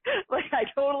 Like I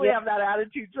totally have that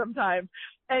attitude sometimes.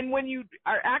 And when you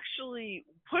are actually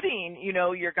putting,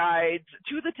 your guides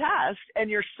to the test and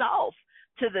yourself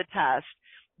to the test,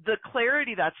 the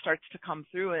clarity that starts to come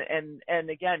through and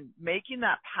again, making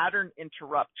that pattern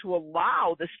interrupt to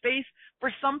allow the space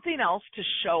for something else to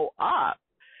show up.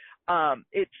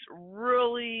 It's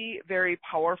really very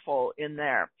powerful in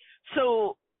there.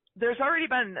 So there's already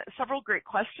been several great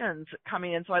questions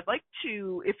coming in. So I'd like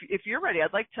to, if you're ready,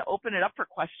 I'd like to open it up for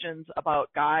questions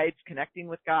about guides, connecting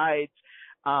with guides,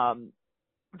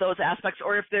 those aspects,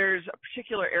 or if there's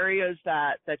particular areas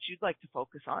that you'd like to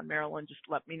focus on, Marilyn, just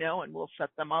let me know and we'll set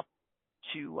them up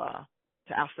to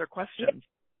ask their questions.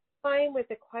 Fine with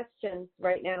the questions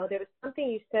right now. There was something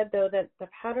you said though that the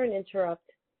pattern interrupt.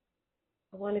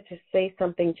 I wanted to say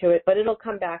something to it, but it'll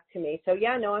come back to me. So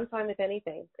I'm fine with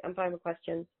anything. I'm fine with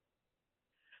questions.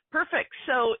 Perfect.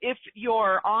 So if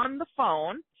you're on the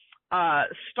phone,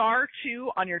 *2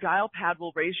 on your dial pad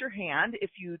will raise your hand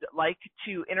if you'd like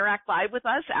to interact live with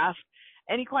us, ask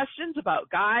any questions about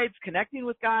guides, connecting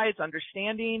with guides,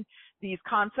 understanding these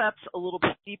concepts a little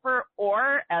bit deeper,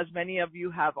 or as many of you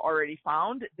have already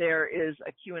found, there is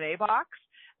a Q&A box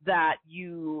that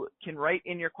you can write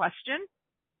in your question.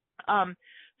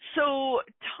 So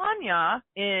Tanya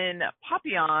in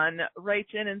Papillon writes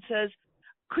in and says,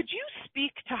 could you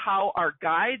speak to how our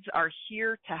guides are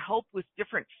here to help with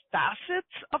different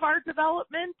facets of our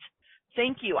development?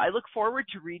 Thank you. I look forward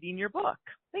to reading your book.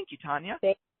 Thank you, Tanya.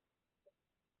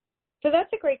 So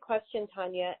that's a great question,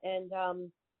 Tanya, and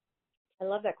I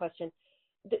love that question.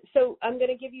 So I'm going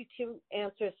to give you 2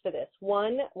 answers for this.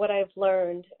 One, what I've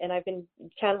learned, and I've been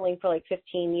channeling for like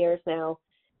 15 years now,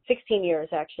 16 years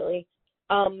actually.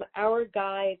 Our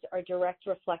guides are direct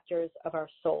reflectors of our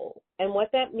soul. And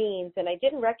what that means, and I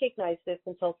didn't recognize this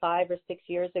until 5 or 6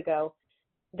 years ago,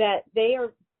 that they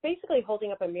are basically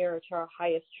holding up a mirror to our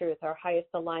highest truth, our highest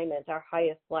alignment, our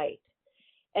highest light.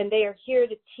 And they are here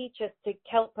to teach us, to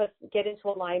help us get into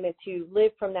alignment, to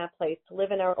live from that place, to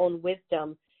live in our own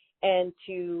wisdom, and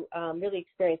to really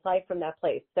experience life from that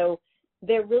place. So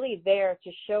they're really there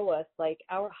to show us like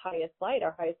our highest light,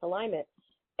 our highest alignment.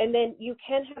 And then you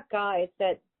can have guides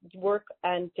that work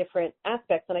on different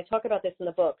aspects, and I talk about this in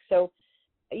the book. So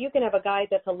you can have a guide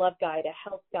that's a love guide, a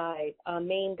health guide, a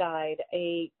main guide,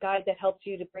 a guide that helps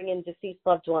you to bring in deceased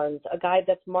loved ones, a guide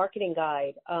that's marketing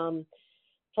guide,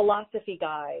 philosophy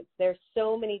guides. There's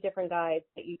so many different guides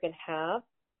that you can have,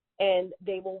 and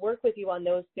they will work with you on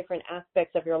those different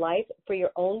aspects of your life for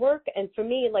your own work. And for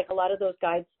me, like a lot of those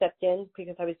guides stepped in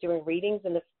because I was doing readings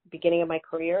in the beginning of my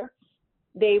career.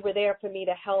 They were there for me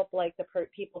to help like the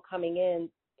people coming in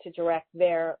to direct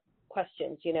their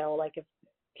questions, like if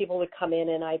people would come in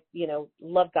and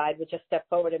love guide would just step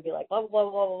forward and be like, blah, blah,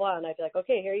 blah, blah, blah. And I'd be like,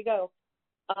 okay, here you go.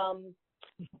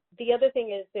 The other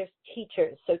thing is there's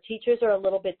teachers. So teachers are a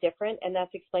little bit different, and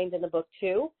that's explained in the book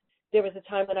too. There was a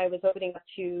time when I was opening up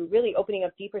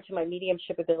deeper to my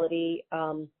mediumship ability.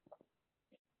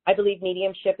 I believe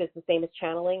mediumship is the same as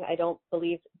channeling. I don't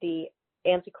believe it's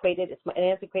an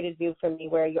antiquated view from me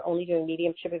where you're only doing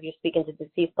mediumship if you're speaking to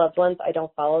deceased loved ones. I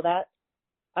don't follow that.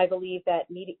 I believe that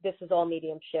this is all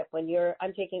mediumship.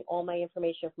 I'm taking all my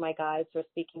information from my guides or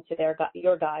speaking to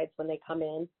your guides when they come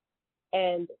in.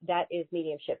 And that is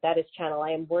mediumship. That is channel.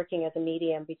 I am working as a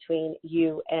medium between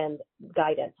you and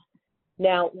guidance.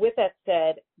 Now, with that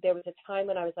said, there was a time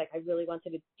when I was like, I really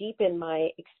wanted to deepen my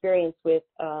experience with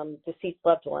deceased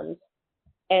loved ones.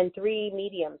 And 3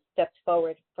 mediums stepped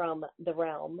forward from the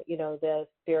realm, the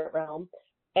spirit realm,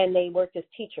 and they worked as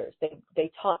teachers.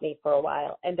 They taught me for a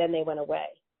while, and then they went away.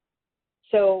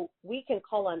 So we can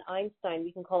call on Einstein,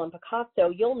 we can call on Picasso.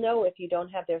 You'll know if you don't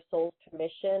have their soul's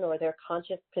permission or their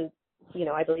conscious, because,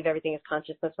 I believe everything is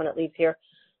consciousness when it leaves here.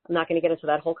 I'm not going to get into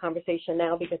that whole conversation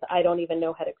now because I don't even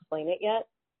know how to explain it yet.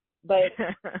 But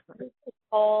you can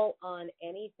call on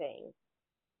anything.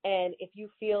 And if you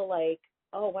feel like,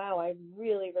 oh, wow, I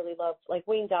really, really love, like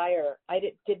Wayne Dyer, I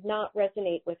did not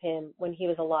resonate with him when he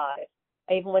was alive.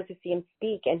 I even went to see him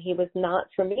speak, and he was not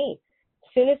for me.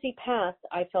 As soon as he passed,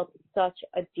 I felt such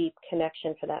a deep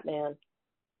connection for that man.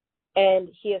 And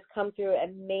he has come through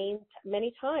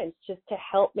many times just to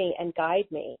help me and guide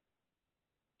me.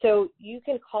 So you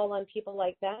can call on people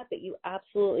like that you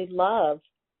absolutely love,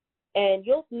 and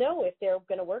you'll know if they're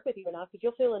going to work with you or not, because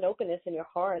you'll feel an openness in your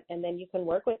heart, and then you can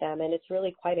work with them, and it's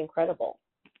really quite incredible.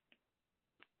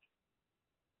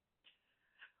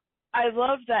 I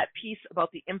love that piece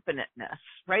about the infiniteness,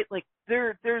 right? Like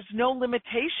there's no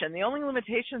limitation. The only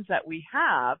limitations that we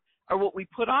have are what we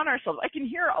put on ourselves. I can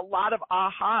hear a lot of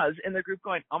ahas in the group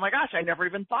going, oh my gosh, I never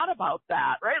even thought about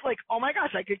that, right? Like, oh my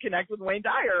gosh, I could connect with Wayne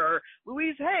Dyer or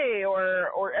Louise Hay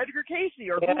or Edgar Casey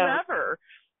or whomever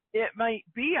it might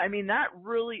be. I mean, that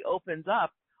really opens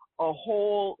up a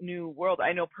whole new world.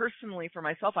 I know personally for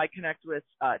myself, I connect with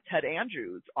Ted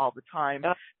Andrews all the time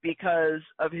because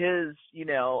of his,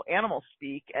 animal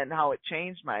speak and how it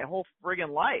changed my whole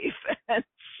friggin' life. And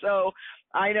so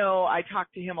I know I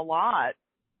talk to him a lot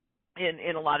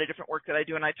in a lot of different work that I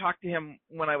do. And I talked to him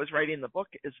when I was writing the book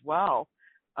as well,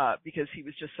 because he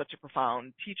was just such a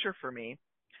profound teacher for me.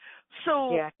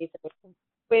 So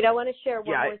wait, I want to share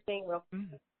one more thing real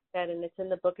quick, and it's in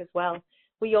the book as well.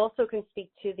 We also can speak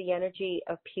to the energy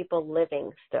of people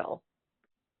living still.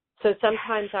 So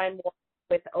sometimes I'm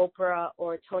with Oprah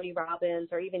or Tony Robbins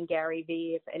or even Gary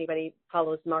Vee, if anybody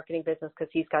follows marketing business,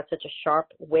 because he's got such a sharp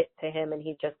wit to him and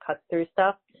he just cuts through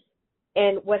stuff.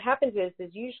 And what happens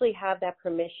is usually have that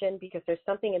permission because there's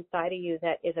something inside of you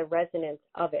that is a resonance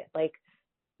of it. Like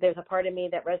there's a part of me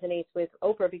that resonates with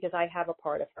Oprah because I have a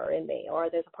part of her in me, or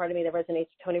there's a part of me that resonates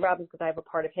with Tony Robbins because I have a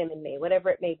part of him in me, whatever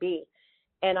it may be.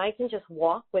 And I can just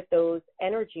walk with those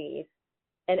energies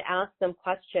and ask them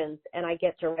questions, and I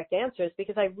get direct answers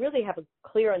because I really have a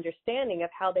clear understanding of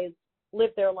how they live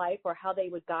their life or how they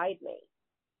would guide me.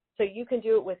 So you can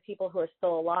do it with people who are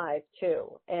still alive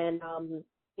too. And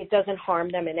it doesn't harm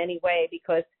them in any way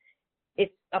because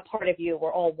it's a part of you.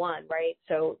 We're all one, right?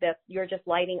 So that you're just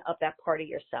lighting up that part of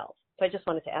yourself. So I just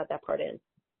wanted to add that part in.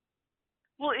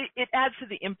 Well, it adds to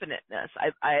the infiniteness.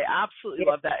 I absolutely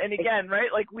love that. And again,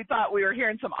 right, like we thought we were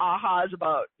hearing some ahas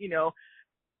about,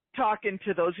 talking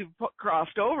to those who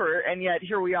crossed over, and yet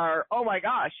here we are, oh my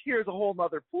gosh, here's a whole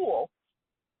other pool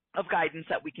of guidance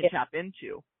that we can tap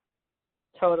into.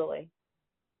 Totally.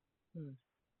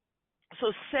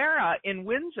 So Sarah in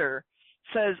Windsor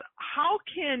says, how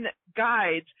can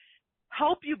guides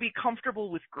help you be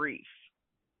comfortable with grief?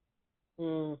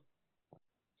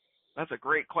 That's a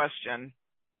great question.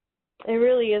 It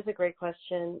really is a great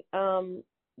question.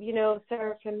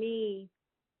 Sarah, for me,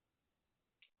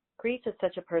 grief is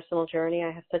such a personal journey.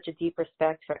 I have such a deep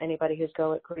respect for anybody who's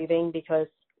grieving because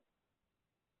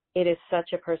it is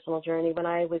such a personal journey. When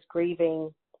I was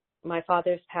grieving my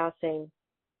father's passing,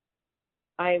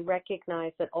 I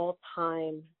recognized that all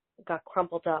time got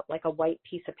crumpled up like a white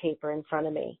piece of paper in front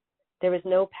of me. There was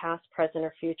no past, present,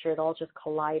 or future. It all just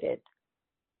collided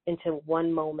into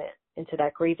one moment, into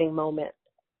that grieving moment.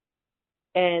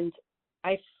 And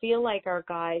I feel like our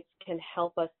guides can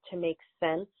help us to make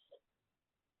sense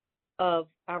of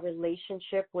our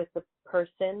relationship with the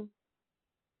person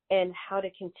and how to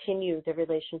continue the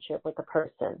relationship with the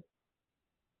person.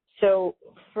 So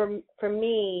for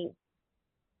me,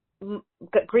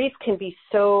 grief can be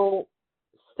so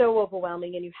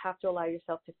overwhelming, and you have to allow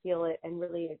yourself to feel it and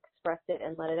really express it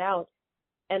and let it out.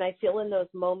 And I feel in those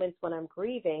moments when I'm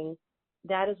grieving,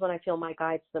 that is when I feel my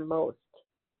guides the most,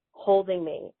 holding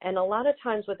me. And a lot of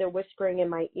times what they're whispering in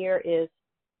my ear is,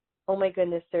 oh my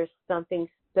goodness, there's something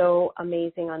so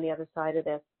amazing on the other side of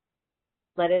this.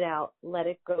 Let it out. Let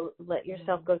it go. Let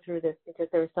yourself go through this because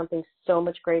there is something so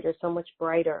much greater, so much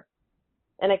brighter.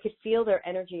 And I could feel their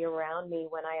energy around me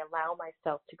when I allow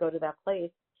myself to go to that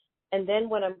place. And then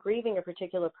when I'm grieving a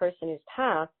particular person who's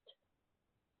passed,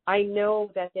 I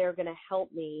know that they're going to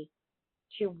help me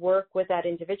to work with that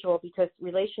individual because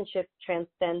relationships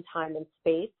transcend time and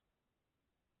space.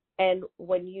 And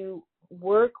when you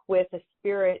work with a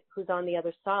spirit who's on the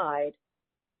other side,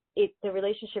 the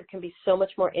relationship can be so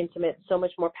much more intimate, so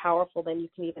much more powerful than you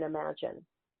can even imagine.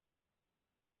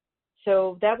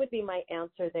 So that would be my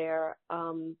answer there.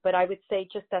 But I would say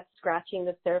just that scratching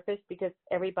the surface, because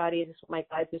everybody, this is what my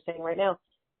guides are saying right now,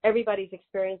 everybody's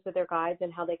experience with their guides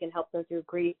and how they can help them through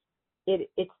grief,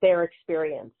 it's their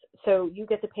experience. So you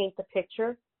get to paint the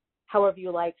picture however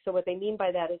you like. So what they mean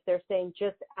by that is they're saying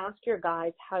just ask your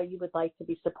guides how you would like to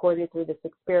be supported through this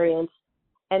experience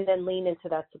and then lean into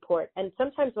that support. And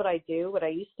sometimes what I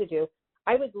used to do,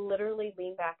 I would literally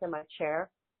lean back in my chair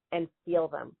and feel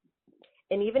them.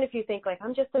 And even if you think like,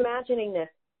 I'm just imagining this,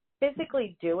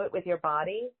 physically do it with your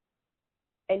body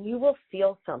and you will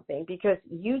feel something, because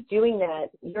you doing that,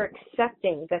 you're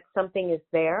accepting that something is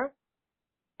there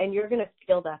and you're going to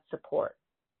feel that support.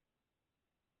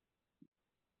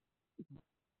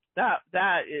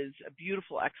 That is a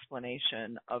beautiful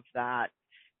explanation of that,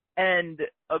 and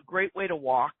a great way to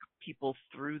walk people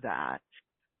through that.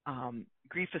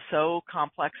 Grief is so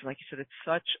complex, and like you said, it's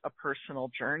such a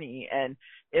personal journey. And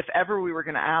if ever we were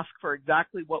going to ask for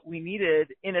exactly what we needed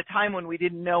in a time when we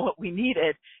didn't know what we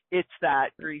needed, it's that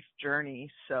grief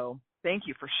journey. So thank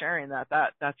you for sharing that.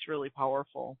 That's really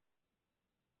powerful.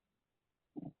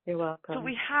 You're welcome. So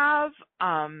we have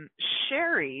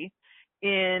Sherry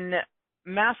in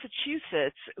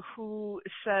Massachusetts who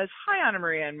says, hi, Anna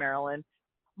Maria and Marilyn.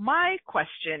 My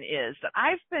question is that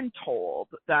I've been told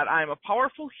that I'm a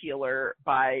powerful healer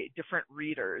by different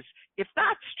readers. If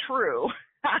that's true,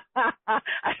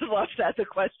 I love that the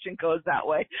question goes that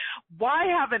way. Why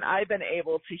haven't I been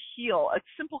able to heal a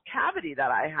simple cavity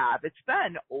that I have? It's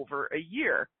been over a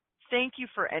year. Thank you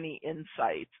for any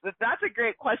insights. That's a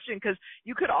great question, because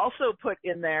you could also put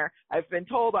in there, I've been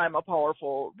told I'm a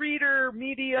powerful reader,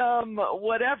 medium,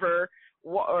 whatever,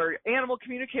 or animal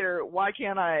communicator. Why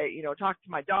can't I, talk to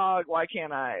my dog? Why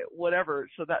can't I, whatever?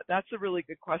 So that's a really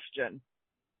good question.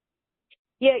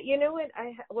 Yeah, you know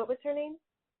what was her name?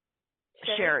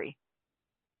 Sherry.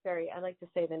 Sherry. I like to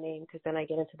say the name because then I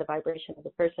get into the vibration of the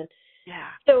person. Yeah.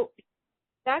 So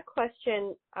that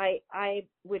question, I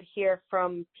would hear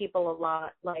from people a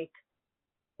lot, like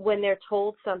when they're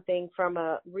told something from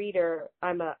a reader,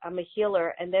 I'm a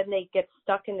healer, and then they get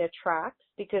stuck in their tracks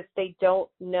because they don't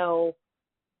know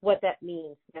what that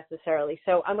means necessarily.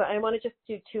 So I want to just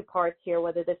do two parts here,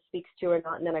 whether this speaks to or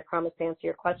not, and then I promise to answer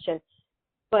your question.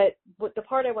 But the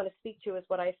part I want to speak to is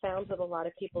what I found with a lot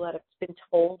of people that have been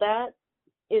told that,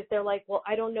 is they're like, well,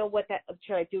 I don't know what that,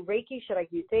 should I do Reiki? Should I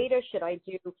do Theta? Should I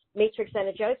do Matrix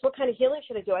Energetics? What kind of healing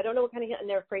should I do? I don't know what kind of healing, and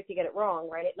they're afraid to get it wrong,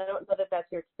 right? And I don't know that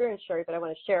that's your experience, Sherry, but I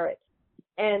want to share it.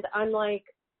 And I'm like,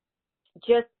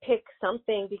 just pick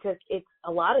something, because it's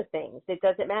a lot of things. It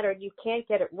doesn't matter. You can't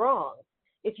get it wrong.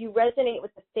 If you resonate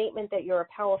with the statement that you're a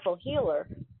powerful healer,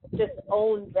 just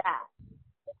own that.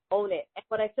 Own it. And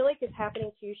what I feel like is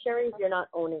happening to you, Sherry, is you're not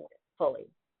owning it fully.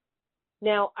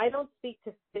 Now, I don't speak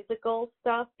to physical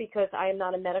stuff because I am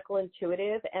not a medical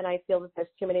intuitive, and I feel that there's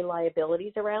too many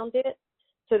liabilities around it.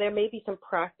 So there may be some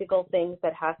practical things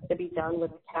that has to be done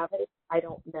with a cavity. I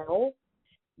don't know.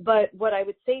 But what I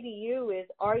would say to you is,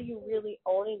 are you really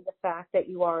owning the fact that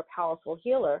you are a powerful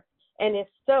healer? And if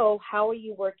so, how are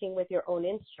you working with your own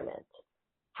instrument?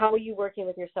 How are you working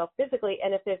with yourself physically?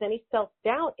 And if there's any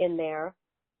self-doubt in there,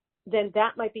 then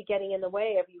that might be getting in the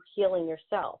way of you healing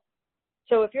yourself.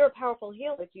 So if you're a powerful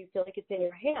healer, do you feel like it's in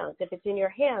your hands? If it's in your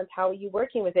hands, how are you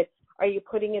working with it? Are you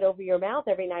putting it over your mouth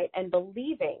every night and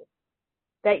believing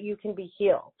that you can be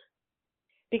healed?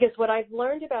 Because what I've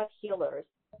learned about healers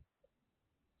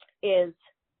is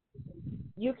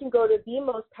you can go to the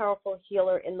most powerful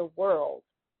healer in the world,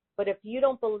 but if you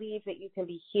don't believe that you can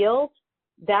be healed,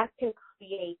 that can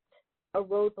create a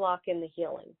roadblock in the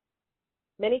healing.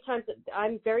 Many times,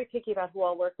 I'm very picky about who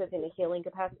I'll work with in a healing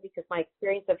capacity, because my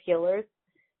experience of healers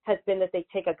has been that they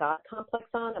take a God complex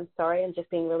on. I'm sorry, I'm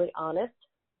just being really honest.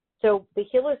 So the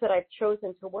healers that I've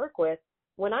chosen to work with,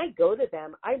 when I go to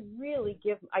them, I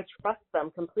trust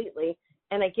them completely,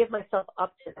 and I give myself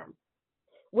up to them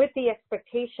with the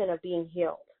expectation of being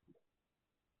healed.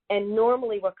 And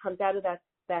normally what comes out of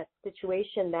that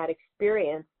situation, that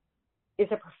experience, is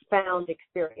a profound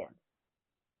experience.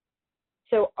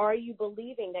 So are you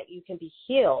believing that you can be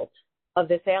healed of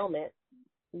this ailment?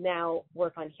 Now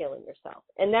work on healing yourself.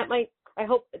 And I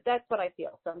hope that's what I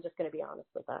feel. So I'm just going to be honest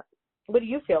with that. What do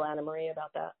you feel, Anna Maria,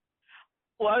 about that?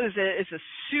 Well, it's a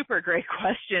super great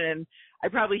question. And I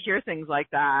probably hear things like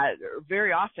that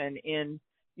very often in,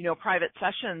 private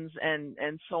sessions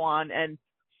and so on. And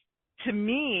to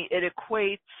me, it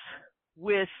equates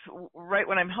with, right,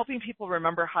 when I'm helping people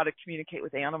remember how to communicate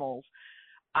with animals,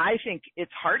 I think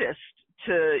it's hardest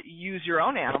to use your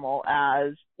own animal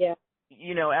as,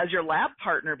 as your lab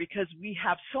partner, because we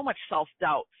have so much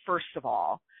self-doubt, first of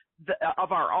all,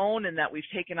 of our own and that we've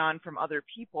taken on from other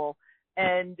people.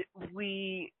 And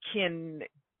we can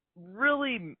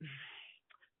really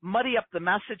muddy up the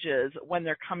messages when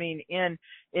they're coming in.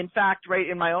 In fact, right,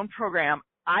 in my own program,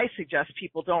 I suggest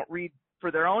people don't read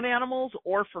for their own animals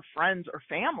or for friends or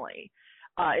family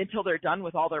until they're done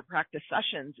with all their practice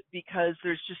sessions, because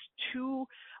there's just too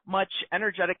much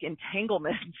energetic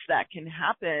entanglements that can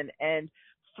happen and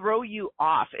throw you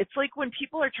off. It's like when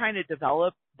people are trying to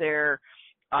develop their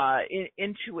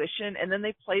intuition, and then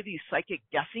they play these psychic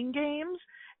guessing games,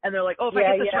 and they're like, oh, if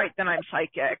I get this right, then I'm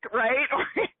psychic, right? Or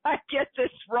if I get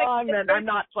this wrong, then I'm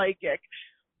not psychic.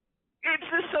 It's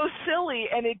just so silly,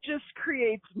 and it just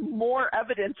creates more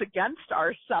evidence against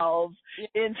ourselves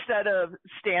instead of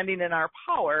standing in our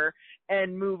power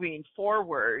and moving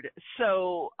forward.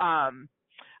 So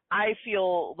I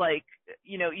feel like,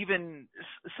 even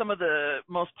some of the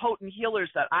most potent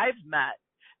healers that I've met,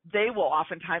 they will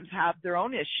oftentimes have their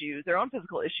own issues, their own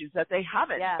physical issues that they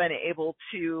haven't been able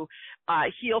to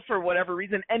heal for whatever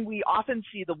reason. And we often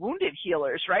see the wounded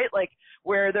healers, right? Like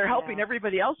where they're helping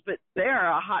everybody else, but they're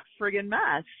a hot friggin'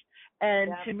 mess.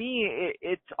 And to me,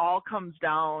 it all comes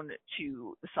down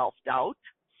to self-doubt.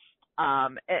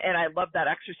 And I love that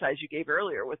exercise you gave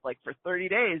earlier with, like, for 30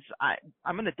 days,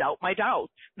 I'm going to doubt my doubt.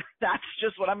 That's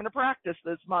just what I'm going to practice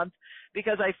this month,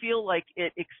 because I feel like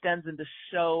it extends into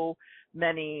so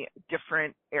many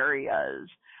different areas.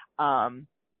 And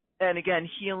again,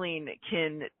 healing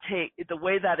can take the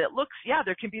way that it looks. Yeah,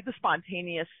 there can be the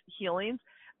spontaneous healings.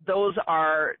 Those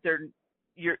are,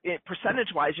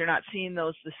 percentage-wise, you're not seeing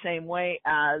those the same way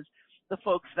as the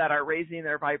folks that are raising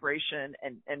their vibration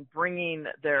and bringing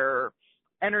their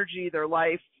energy, their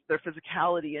life, their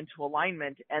physicality into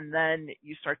alignment. And then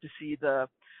you start to see the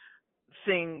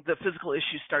physical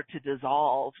issues start to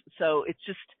dissolve. So it's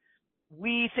just,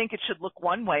 we think it should look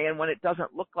one way, and when it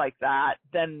doesn't look like that,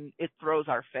 then it throws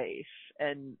our face,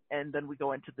 and then we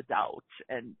go into the doubt.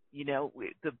 And,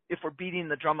 if we're beating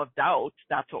the drum of doubt,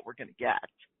 that's what we're going to get.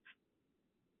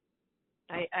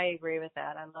 I agree with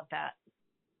that. I love that.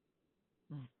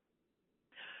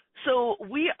 So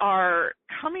we are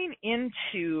coming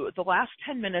into the last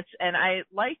 10 minutes, and I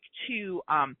like to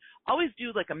always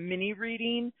do like a mini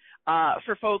reading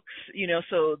for folks,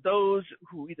 so those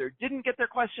who either didn't get their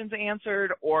questions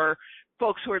answered or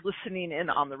folks who are listening in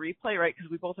on the replay, right?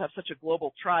 Because we both have such a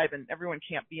global tribe and everyone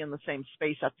can't be in the same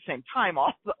space at the same time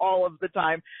all of the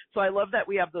time. So I love that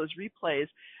we have those replays.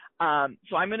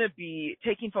 So I'm going to be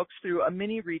taking folks through a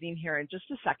mini reading here in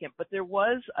just a second, but there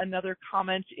was another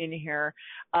comment in here.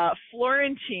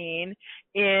 Florentine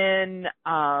in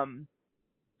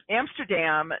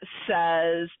Amsterdam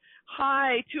says,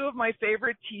 hi, two of my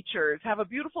favorite teachers. Have a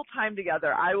beautiful time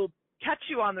together. I will catch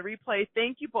you on the replay.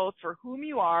 Thank you both for whom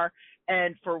you are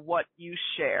and for what you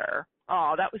share.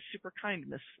 Oh, that was super kind,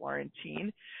 Miss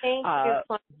Florentine. Thank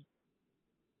you.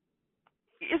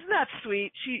 Isn't that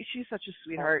sweet? She's such a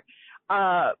sweetheart.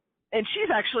 And she's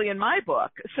actually in my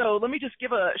book. So let me just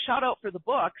give a shout out for the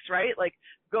books, right? Like,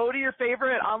 go to your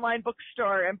favorite online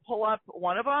bookstore and pull up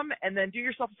one of them, and then do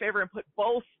yourself a favor and put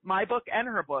both my book and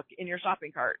her book in your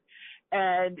shopping cart.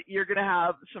 And you're going to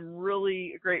have some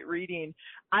really great reading.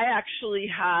 I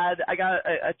got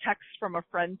a text from a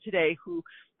friend today who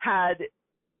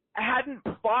hadn't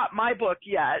bought my book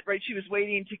yet, right? She was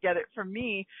waiting to get it from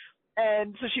me.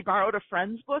 And so she borrowed a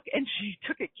friend's book and she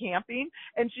took it camping,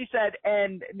 and she said,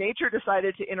 and nature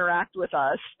decided to interact with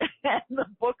us and the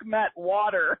book met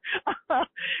water.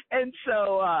 And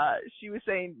so she was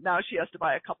saying now she has to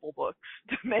buy a couple books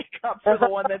to make up for the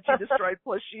one that she destroyed,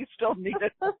 plus she still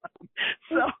needed one.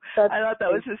 So I thought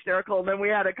that was hysterical. And then we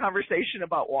had a conversation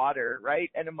about water, right,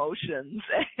 and emotions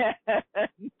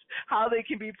and how they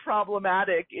can be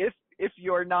problematic if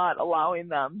you're not allowing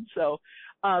them. So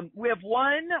we have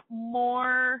one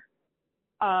more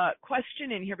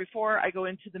question in here before I go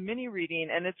into the mini reading,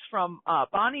 and it's from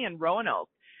Bonnie in Roanoke.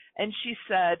 And she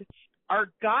said,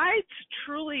 are guides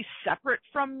truly separate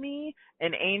from me,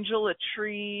 an angel, a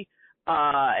tree,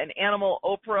 an animal,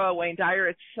 Oprah, Wayne Dyer,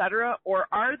 etc., or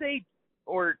are they,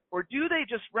 or do they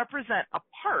just represent a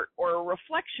part or a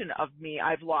reflection of me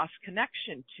I've lost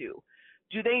connection to?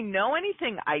 Do they know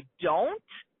anything I don't,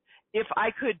 if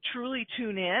I could truly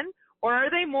tune in? Or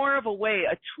are they more of a way,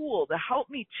 a tool to help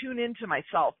me tune into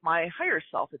myself, my higher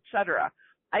self, etc.?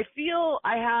 I feel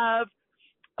I have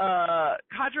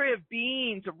cadre of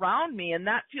beings around me, and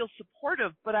that feels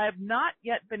supportive, but I have not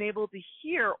yet been able to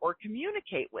hear or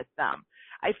communicate with them.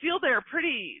 I feel there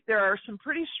are some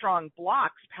pretty strong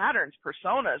blocks, patterns,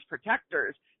 personas,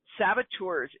 protectors,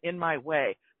 saboteurs in my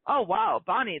way. Oh, wow,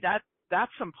 Bonnie,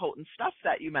 that's some potent stuff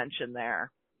that you mentioned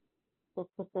there.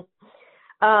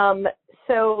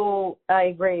 So I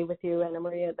agree with you, Anna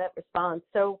Maria, that response.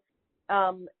 So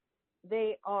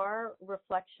they are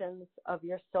reflections of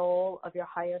your soul, of your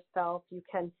higher self. You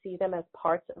can see them as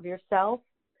parts of yourself.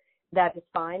 That is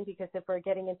fine, because if we're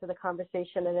getting into the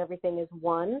conversation and everything is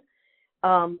one,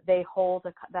 they hold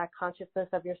that consciousness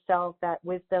of yourself, that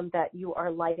wisdom that you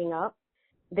are lighting up.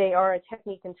 They are a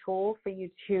technique and tool for you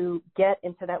to get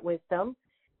into that wisdom.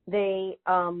 They,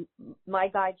 my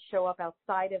guides show up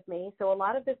outside of me. So a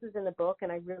lot of this is in the book,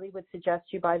 and I really would suggest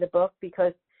you buy the book,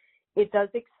 because it does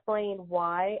explain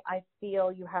why I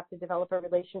feel you have to develop a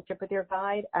relationship with your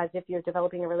guide as if you're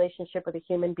developing a relationship with a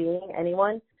human being,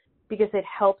 anyone, because it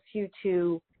helps you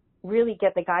to really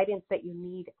get the guidance that you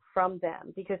need from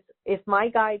them. Because if my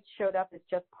guides showed up as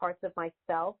just parts of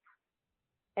myself,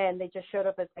 and they just showed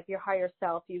up as like your higher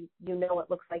self, you know it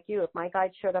looks like you. If my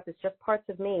guides showed up as just parts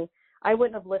of me, I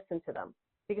wouldn't have listened to them,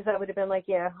 because I would have been like,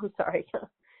 yeah, I'm sorry.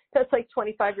 That's like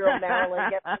 25-year-old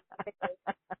Marilyn.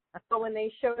 But when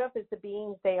they showed up as the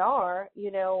beings they are,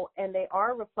 and they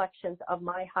are reflections of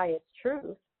my highest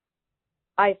truth,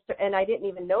 I didn't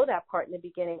even know that part in the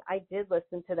beginning. I did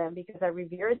listen to them because I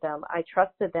revered them. I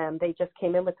trusted them. They just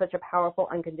came in with such a powerful,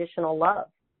 unconditional love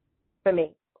for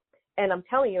me. And I'm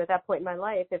telling you, at that point in my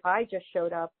life, if I just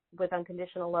showed up with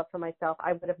unconditional love for myself,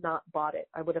 I would have not bought it.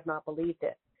 I would have not believed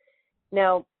it.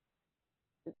 Now,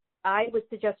 I would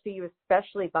suggest for you,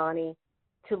 especially Bonnie,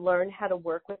 to learn how to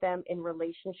work with them in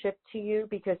relationship to you,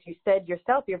 because you said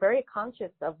yourself, you're very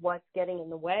conscious of what's getting in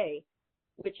the way,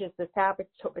 which is the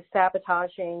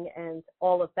sabotaging and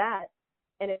all of that.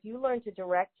 And if you learn to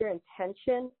direct your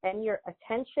attention and your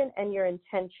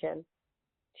intention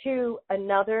to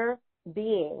another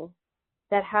being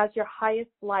that has your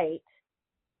highest light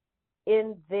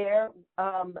in their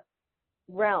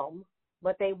realm,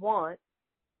 what they want,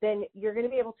 then you're going to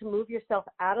be able to move yourself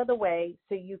out of the way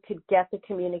so you could get the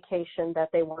communication that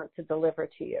they want to deliver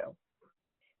to you.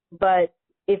 But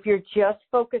if you're just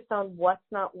focused on what's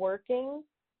not working,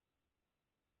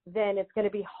 then it's going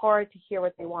to be hard to hear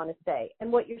what they want to say.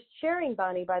 And what you're sharing,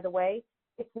 Bonnie, by the way,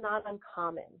 it's not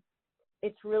uncommon.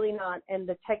 It's really not. And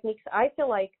the techniques, I feel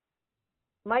like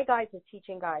my guides are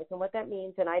teaching guides. And what that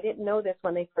means, and I didn't know this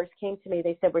when they first came to me,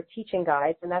 they said we're teaching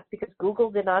guides. And that's because Google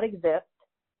did not exist.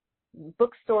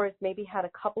 Bookstores maybe had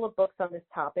a couple of books on this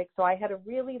topic. So I had to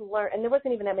really learn, and there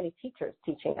wasn't even that many teachers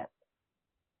teaching it.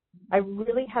 I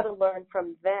really had to learn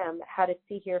from them how to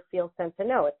see, hear, feel, sense, and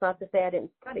know. It's not to say I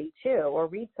didn't study too or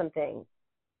read some things.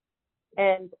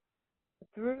 And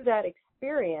through that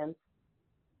experience,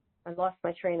 I lost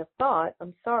my train of thought.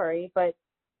 I'm sorry, but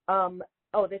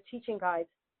the teaching guides.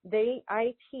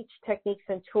 I teach techniques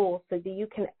and tools so that you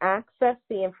can access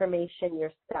the information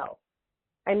yourself.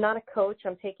 I'm not a coach.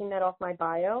 I'm taking that off my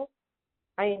bio.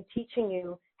 I am teaching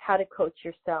you how to coach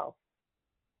yourself.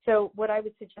 So what I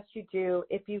would suggest you do,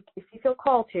 if you feel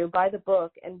called to, buy the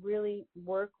book and really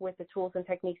work with the tools and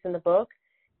techniques in the book.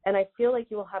 And I feel like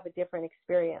you will have a different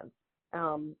experience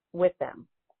with them.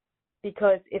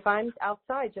 Because if I'm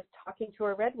outside just talking to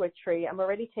a redwood tree, I'm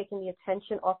already taking the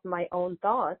attention off my own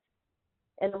thoughts,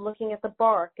 and I'm looking at the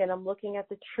bark, and I'm looking at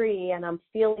the tree, and I'm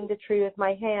feeling the tree with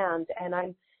my hand, and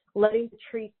I'm letting the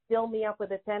tree fill me up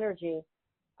with its energy.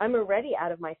 I'm already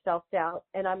out of my self-doubt,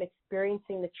 and I'm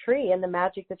experiencing the tree and the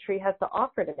magic the tree has to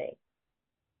offer to me.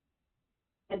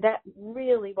 And that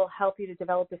really will help you to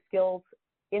develop the skills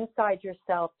inside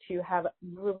yourself to have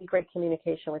really great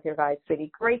communication with your guides,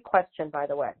 sweetie. Great question, by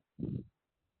the way.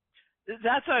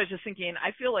 That's what I was just thinking.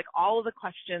 I feel like all of the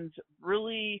questions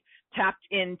really tapped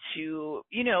into,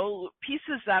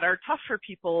 pieces that are tough for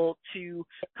people to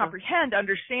comprehend,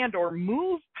 understand, or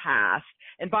move past.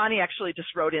 And Bonnie actually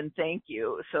just wrote in, thank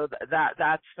you. So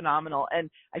that's phenomenal. And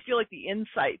I feel like the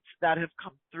insights that have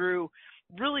come through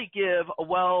really give a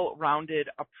well-rounded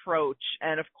approach.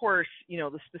 And of course,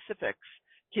 the specifics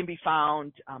can be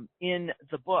found in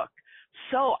the book.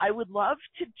 So I would love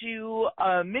to do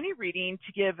a mini reading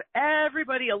to give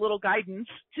everybody a little guidance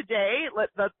today.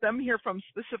 Let them hear from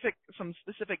some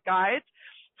specific guides.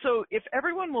 So if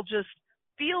everyone will just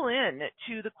feel in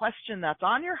to the question that's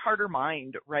on your heart or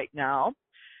mind right now,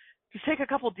 just take a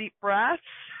couple deep breaths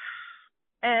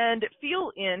and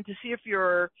feel in to see if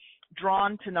you're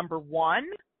drawn to number 1,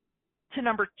 to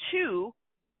number 2,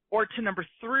 or to number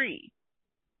 3.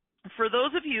 For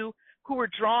those of you who were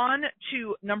drawn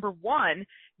to number 1,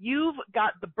 you've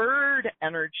got the bird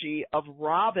energy of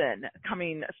Robin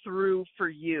coming through for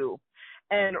you.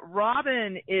 And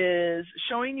Robin is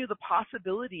showing you the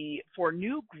possibility for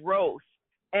new growth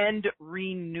and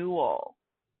renewal.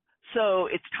 So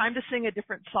it's time to sing a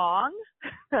different song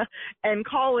and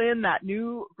call in that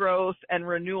new growth and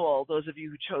renewal, those of you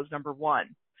who chose number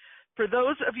 1. For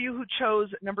those of you who chose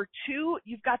number 2,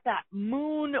 you've got that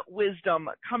moon wisdom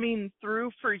coming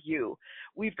through for you.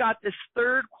 We've got this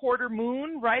third quarter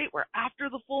moon, right, where after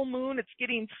the full moon, it's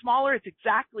getting smaller. It's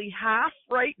exactly half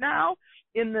right now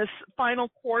in this final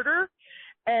quarter.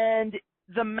 And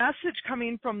the message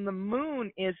coming from the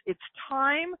moon is it's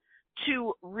time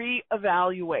to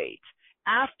reevaluate.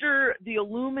 After the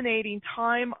illuminating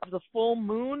time of the full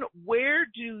moon, where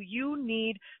do you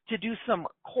need to do some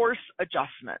course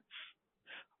adjustments?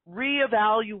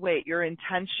 Reevaluate your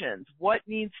intentions. What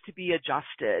needs to be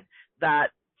adjusted?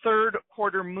 That third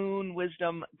quarter moon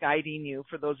wisdom guiding you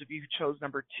for those of you who chose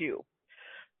number 2.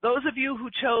 Those of you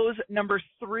who chose number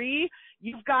 3,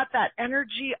 you've got that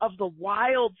energy of the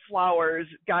wildflowers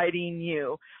guiding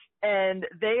you. And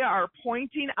they are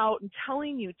pointing out and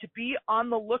telling you to be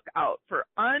on the lookout for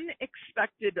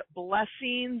unexpected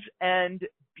blessings and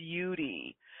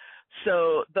beauty.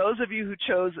 So those of you who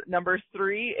chose number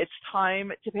 3, it's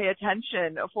time to pay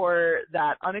attention for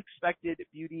that unexpected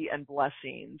beauty and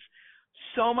blessings.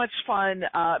 So much fun.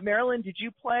 Marilyn, did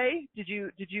you play? Did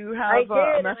you have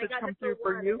a message come through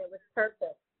for you? It was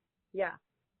perfect. Yeah.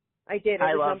 I did.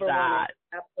 I love that.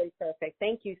 Absolutely perfect.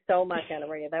 Thank you so much, Anna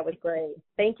Maria. That was great.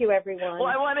 Thank you, everyone. Well,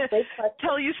 I want to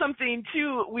tell you something,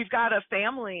 too. We've got a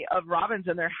family of robins,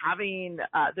 and they're having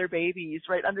their babies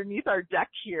right underneath our deck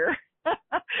here.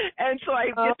 And so I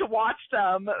get to watch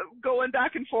them going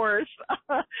back and forth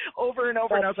over and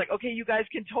over. And I was like, okay, you guys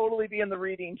can totally be in the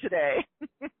reading today.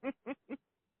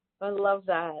 I love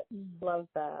that. Love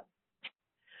that.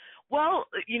 Well,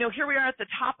 here we are at the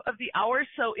top of the hour.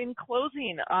 So in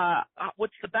closing,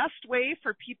 what's the best way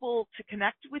for people to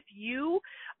connect with you,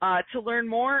 to learn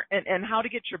more, and how to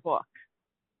get your book?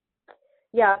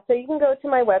 Yeah, so you can go to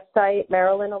my website,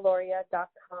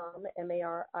 MarilynAloria.com,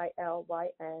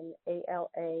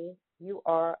 MarilynAloria,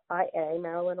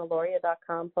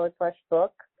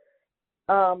 MarilynAloria.com/book.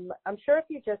 I'm sure if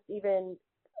you just even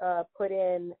put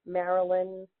in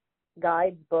Marilyn's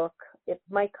Guides book, it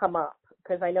might come up,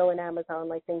 because I know in Amazon,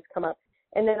 things come up.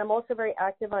 And then I'm also very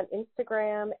active on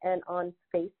Instagram and on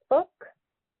Facebook.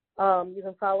 You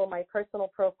can follow my personal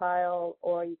profile,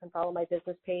 or you can follow my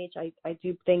business page. I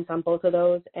do things on both of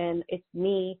those, and it's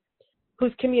me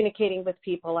who's communicating with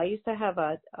people. I used to have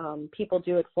people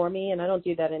do it for me, and I don't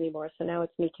do that anymore. So now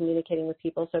it's me communicating with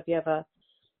people. So if you have a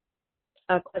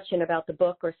question about the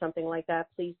book or something like that,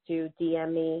 please do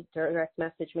DM me, direct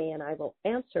message me, and I will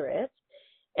answer it.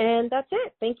 And that's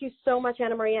it. Thank you so much,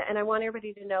 Anna Maria. And I want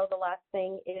everybody to know the last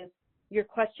thing is your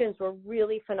questions were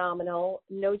really phenomenal.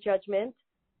 No judgment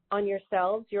on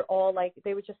yourselves. You're all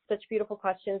they were just such beautiful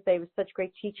questions. They were such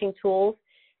great teaching tools,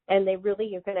 and they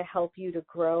really are going to help you to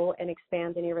grow and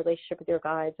expand in your relationship with your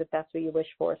guides if that's what you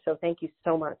wish for. So thank you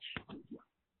so much.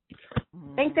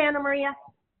 Thanks, Anna Maria.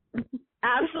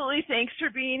 Absolutely. Thanks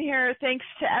for being here. Thanks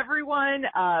to everyone.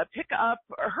 Pick up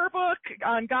her book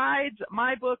on guides,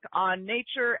 my book on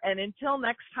nature, and until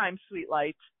next time, sweet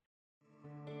lights.